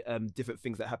many different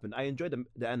things that happened. I enjoyed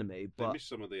the anime, They but missed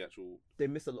some of the actual they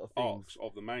missed a lot of things. arcs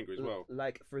of the manga as well.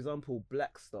 Like, for example,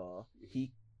 Black Star,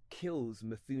 he kills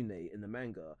Mifune in the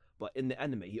manga, but in the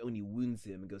anime, he only wounds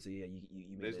him and goes, "Yeah, you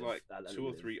may There's live. like I'll 2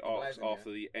 or live." 3 arcs Amazing, yeah.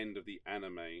 after the end of the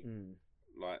anime. Mm.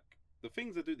 Like the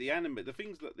things that the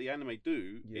anime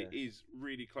do, Yeah. it is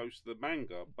really close to the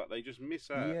manga, but they just miss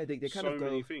out. Yeah, they kind so of go.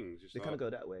 many things. It's They kind of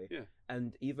like- go that way. Yeah.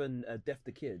 And even Death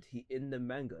the Kid, he in the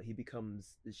manga he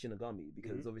becomes the Shinigami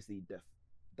because Mhm. obviously Death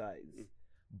dies, Mm.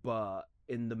 but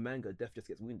in the manga Death just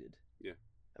gets wounded. Yeah.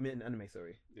 I mean in anime,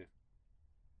 sorry.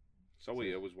 Soul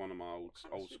Eater was one of my old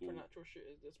school. Supernatural shit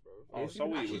is this, bro? Oh, It's Soul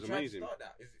Eater Actually was tried to amazing. start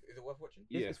that. Is it worth watching?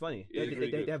 It's, Yeah. it's funny. Yeah, it's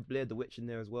really they good. have Blair the Witch in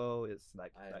there as well. It's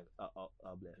like I-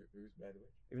 Blair. Who's Blair the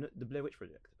Witch? Even the Blair Witch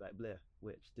Project, like Blair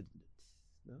Witch.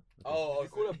 No. Okay. Oh, You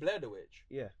call her Blair the Witch?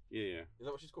 Yeah. Yeah. Is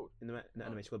that what she's called? In the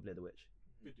anime, it's called Blair the Witch.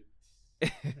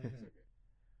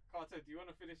 Carter, do you want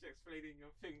to finish explaining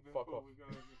your thing Fuck before off. we go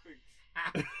over things?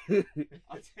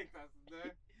 I think that's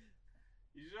there.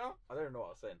 You sure? I don't know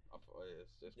what I was saying.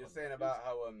 It's You're fun. saying about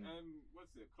how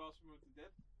What's it? Classroom of the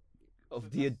Dead?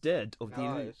 Of the dead of the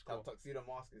no, elite. it's cool. Tuxedo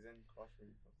Mask is in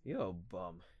Classroom. You're a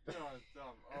bum. Oh,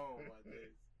 dumb. Oh my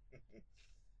days.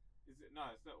 Is it? No,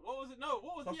 it's not. What was it? No,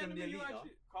 what was Classroom of the the anime you Elite,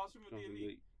 actually? Classroom of the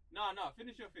Elite. No,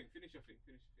 finish your thing. Finish your thing.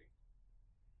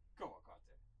 Go on,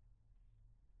 Carter.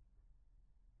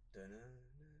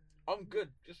 I'm good.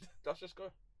 Let's just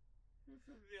go.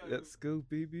 Let's go,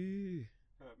 baby.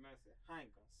 Man said, I ain't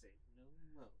gonna say no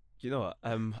more. Do you know what?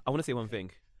 I want to say one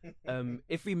thing.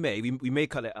 If we may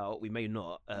cut it out, we may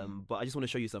not. But I just want to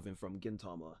show you something from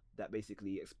Gintama that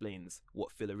basically explains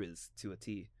what filler is to a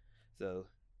T. So,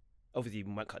 obviously,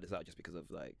 we might cut this out just because of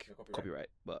like The copyright. copyright.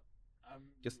 But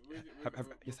Just we're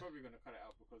probably gonna cut it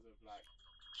out because of like.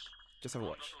 Just have a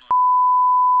watch.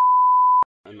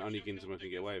 And only Gintama can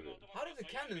get away with it. How did the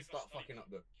canon start fucking up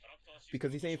though?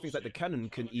 Because he's saying things like the canon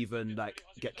can even like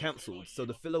get cancelled. So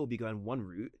the filler will be going one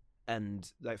route, and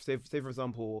like say for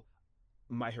example,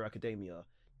 My Hero Academia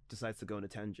decides to go on a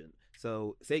tangent.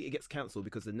 So say it gets cancelled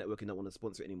because the network don't want to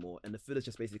sponsor it anymore, and the filler's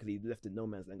just basically left in no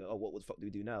man's land. Go, oh, what the fuck do we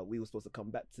do now? We were supposed to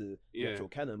come back to the actual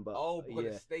canon, but because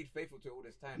yeah, it stayed faithful to it all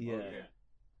this time. Yeah. Okay.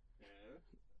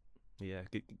 yeah,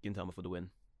 Gintama for the win.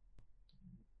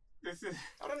 This is.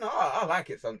 I don't know. I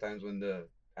like it sometimes when the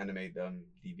anime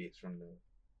deviates from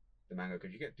the manga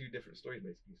because you get two different stories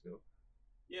basically still.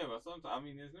 Yeah, but sometimes I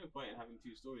mean, there's no point in having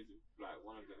two stories if like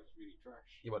one of them is really trash.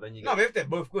 Yeah, but then you No, get, but if they're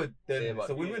both good, then Yeah, it's a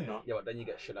but- win-win, no? yeah, but then you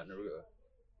get shit like Naruto.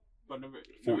 But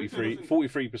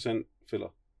 43% filler.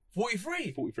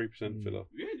 43. 43% filler.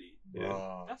 Really? Yeah.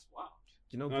 Bruh. That's wild.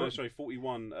 Do you know? No, sorry,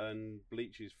 41 and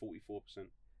Bleach is 44%.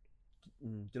 Do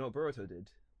you know what Boruto did?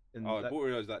 And Oh, that-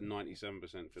 Boruto is like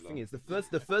 97% filler. thing is, the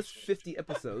first 50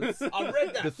 episodes, I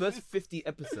read that. the first 50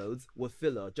 episodes were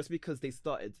filler just because they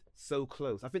started so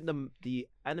close. I think the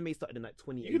anime started in like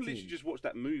You 2018. can literally just watch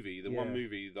that movie, the one Yeah.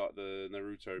 movie, like the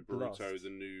Naruto, Boruto, Blast. the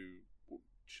new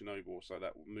Shinobu, so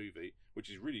that movie, which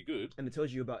is really good. and it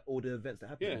tells you about all the events that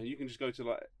happen. Yeah, you can just go to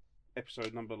like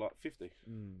episode number like 50.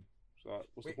 Mm. So like,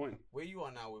 what's Wait, the point? Where you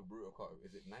are now with Bruto Kart?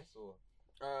 Is it nice or?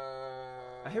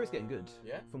 I hear it's getting good.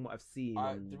 Yeah? From what I've seen.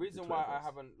 I, on the reason Twitter why I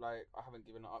posts. haven't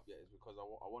given it up yet is because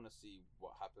I want to see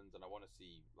what happens and I want to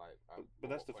see like. But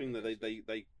that's the what thing that point they it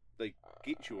gets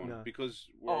get you on No. because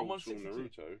we're I'm on old school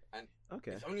 62. Naruto.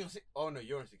 Okay. It's only on six. Oh no,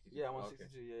 you're on 62. to. Yeah, I'm on Okay.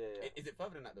 62. Yeah. Is it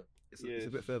further than that though? It's a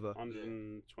bit further.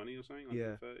 120 or something.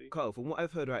 Yeah. 130. Carl, from what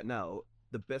I've heard right now,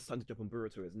 the best time to jump on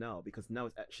Boruto is now because now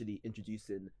it's actually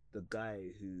introducing the guy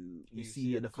who you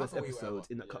see in the first Cutaway, episode whatever.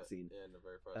 in that Yeah, cutscene. Yeah, in the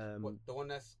very first. What, the one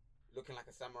that's looking like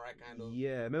a samurai kind of?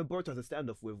 Yeah, remember Boruto has a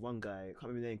standoff with one guy. I can't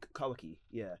remember the name. Kawaki.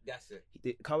 Yeah. That's it.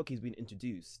 Kawaki's been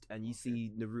introduced, and you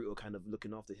see Naruto kind of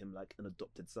looking after him like an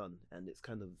adopted son, and it's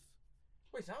kind of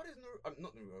Wait, so how does Naruto?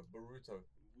 Not Naruto, Boruto.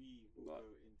 We will go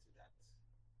into that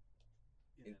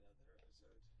in In- another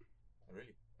episode. Oh,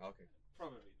 really? Oh, okay.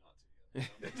 Probably not, to be honest.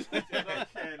 I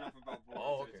don't care enough about Boruto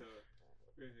Oh, okay. to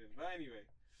review. But anyway,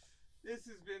 this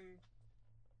has been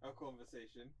a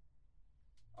conversation.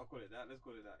 I'll call it that. Let's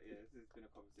call it that. Yeah, this has been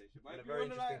a conversation. But And a if you very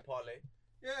wanna, interesting like, parlay.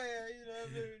 yeah, you know,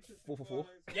 very interesting. 4 for 4.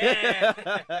 parlays. Yeah.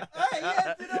 Hey,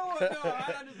 yes, you know what? No,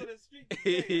 Alan is on a streak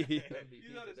today. MVP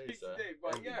He's on a today, streak sir. today.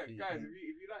 But yeah, MVP. guys,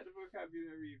 if you like the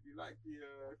vocabulary, if you like the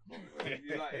if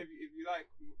you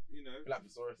like you know, Black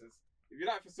Thesauruses. if you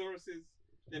like thesauruses,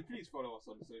 then please follow us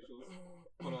on the socials.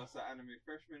 Follow us at Anime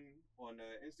Freshman on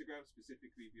Instagram,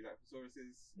 specifically if you like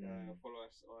thesauruses. Follow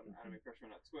us on Anime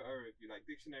Freshman at Twitter if you like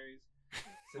dictionaries.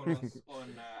 Follow us on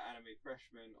Anime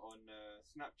Freshman on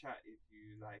Snapchat if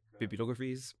you like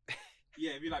bibliographies.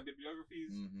 yeah, if you like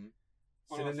bibliographies. Mm-hmm.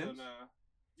 Follow us Synonyms? on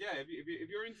yeah, if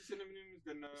you're into synonyms,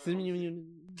 then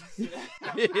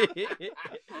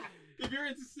if you're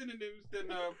into synonyms, then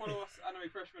follow us Anime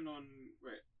Freshman on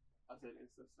I said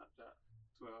Insta, Snapchat,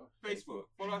 Twitter, Facebook.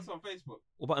 Follow us on Facebook.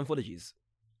 What about anthologies?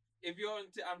 If you're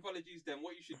into anthologies, then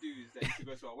what you should do is that you should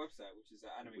go to our website, which is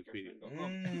at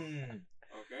animefreshman.com.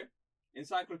 Okay.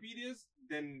 Encyclopedias,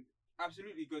 then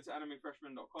absolutely go to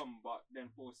animefreshman.com, but then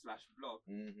 /blog.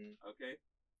 Mm-hmm. Okay.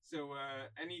 So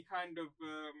any kind of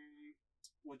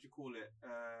what do you call it?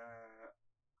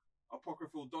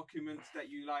 Apocryphal documents that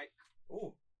you like.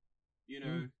 Oh. You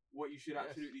know, what you should Yes.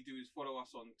 absolutely do is follow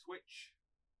us on Twitch,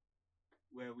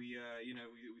 where we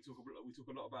we talk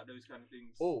a lot about those kind of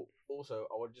things. Oh, also,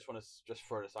 I would just want to just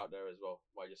throw this out there as well.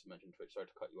 Why I just mentioned Twitch. Sorry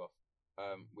to cut you off.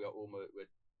 We're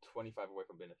 25 away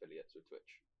from being affiliates with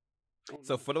Twitch.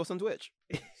 So follow us on Twitch.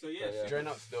 So yeah, Yeah. Join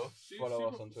up still. Follow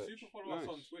us on Twitch. Super follow us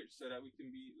Nice. on Twitch so that we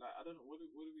can be like, I don't know, what do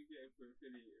we get for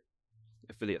affiliate?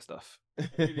 Affiliate stuff.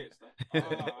 Affiliate stuff.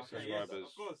 Okay, yes, Subscribers.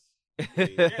 of course.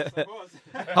 Yes, of course.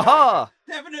 Aha!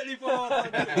 Definitely follow us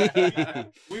on Twitch.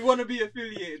 We want to be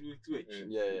affiliated with Twitch.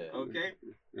 Yeah. Okay.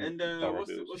 And Dollar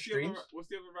what's bills. what's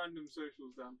the other random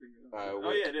socials that I'm thinking of? Uh, oh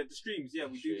we- yeah, the streams. Yeah,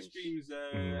 we do the Streams.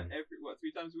 streams every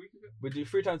 3 times a week. Is it? We do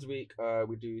 3 times a week.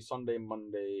 We do Sunday,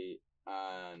 Monday,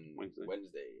 and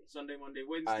Wednesday. Sunday, Monday,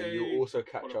 Wednesday. And you'll also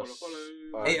catch Follow, us.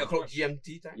 follow. 8 o'clock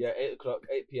GMT time. Yeah, 8 o'clock,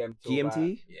 8 p.m. till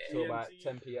GMT? till about GMT.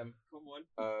 10 p.m. Come on.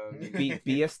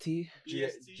 BST?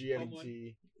 BST, come on.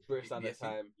 GMT, British Standard BST.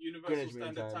 Time. Universal Greenwich Mean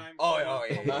Standard Time. Time. Oh,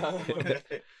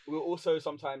 yeah. We'll also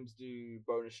sometimes do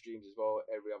bonus streams as well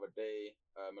every other day.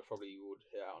 Most probably you would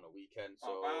hit out on a weekend.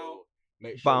 So Wow.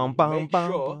 Make sure, Bam, bam, make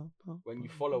bam, sure bam, bam, when you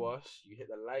bam, follow bam. us, you hit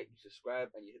the like, you subscribe,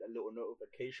 and you hit that little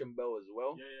notification bell as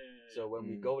well. Yeah. So when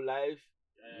we Mm. go live,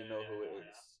 Yeah, you know who it yeah, is.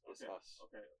 yeah. It's Okay, us.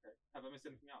 Okay. Have I missed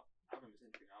anything out? I haven't missed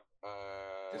anything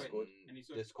out. Discord. Any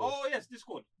sort Discord. Oh yes,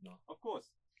 Discord. No. Of course.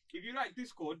 If you like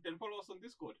Discord, then follow us on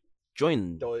Discord.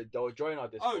 Join. They'll join our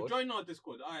Discord. Oh, join our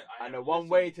Discord. And the one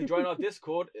way to join our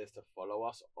Discord is to follow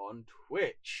us on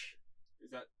Twitch.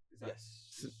 Is that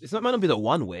Yes. It's not might not be the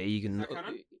one way you can. Is that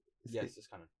canon? Yes, it's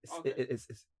canon.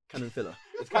 It's canon filler.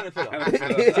 It's canon filler. Canon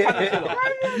filler. It's canon filler.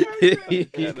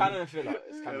 It's Yeah. canon filler.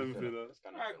 It's Canon canon filler. filler. It's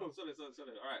canon Alright, filler. cool. Solid.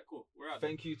 Alright, cool. We're out.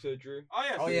 Thank you to Drew. Oh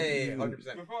yes. Oh yeah,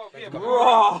 100%. Before, Thank yeah, you.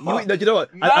 before, No, you know what?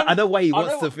 I know why he I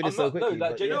wants know- to finish I'm so not- quickly. No,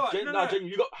 like, but you yeah. know what? No. Jen,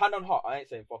 you got hand on heart. I ain't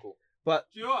saying fuck all. But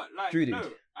do you know what? Like, Drew, dude. no,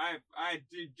 I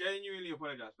do genuinely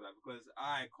apologize for that because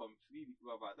I completely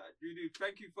forgot about that. Drew,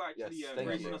 thank you for actually Yes, thank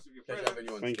gracing you. us with your Pleasure presence. having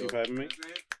you on Thank you still. for having me. You know what I'm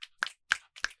saying?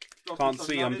 Dropping Can't some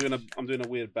see. knowledge. I'm doing a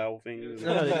weird bell thing. Yeah.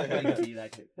 No, no, you can see,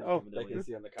 like, Oh, They can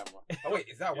see on the camera. Oh wait,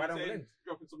 is that You why know don't what I'm we saying? end?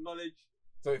 Dropping some knowledge.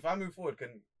 So if I move forward,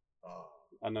 can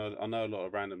I know a lot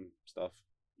of random stuff.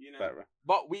 You know. Better.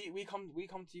 But we come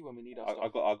to you when we need our I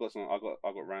stuff. got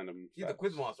random. he's the facts.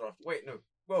 quizmaster after? Wait, no.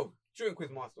 Well, during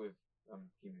quizmaster with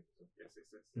Keenan. Yes.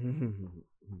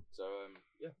 So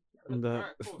yeah. And,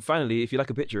 Alright, cool. finally, if you like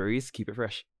a picture, Reese, keep it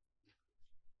fresh.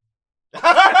 So.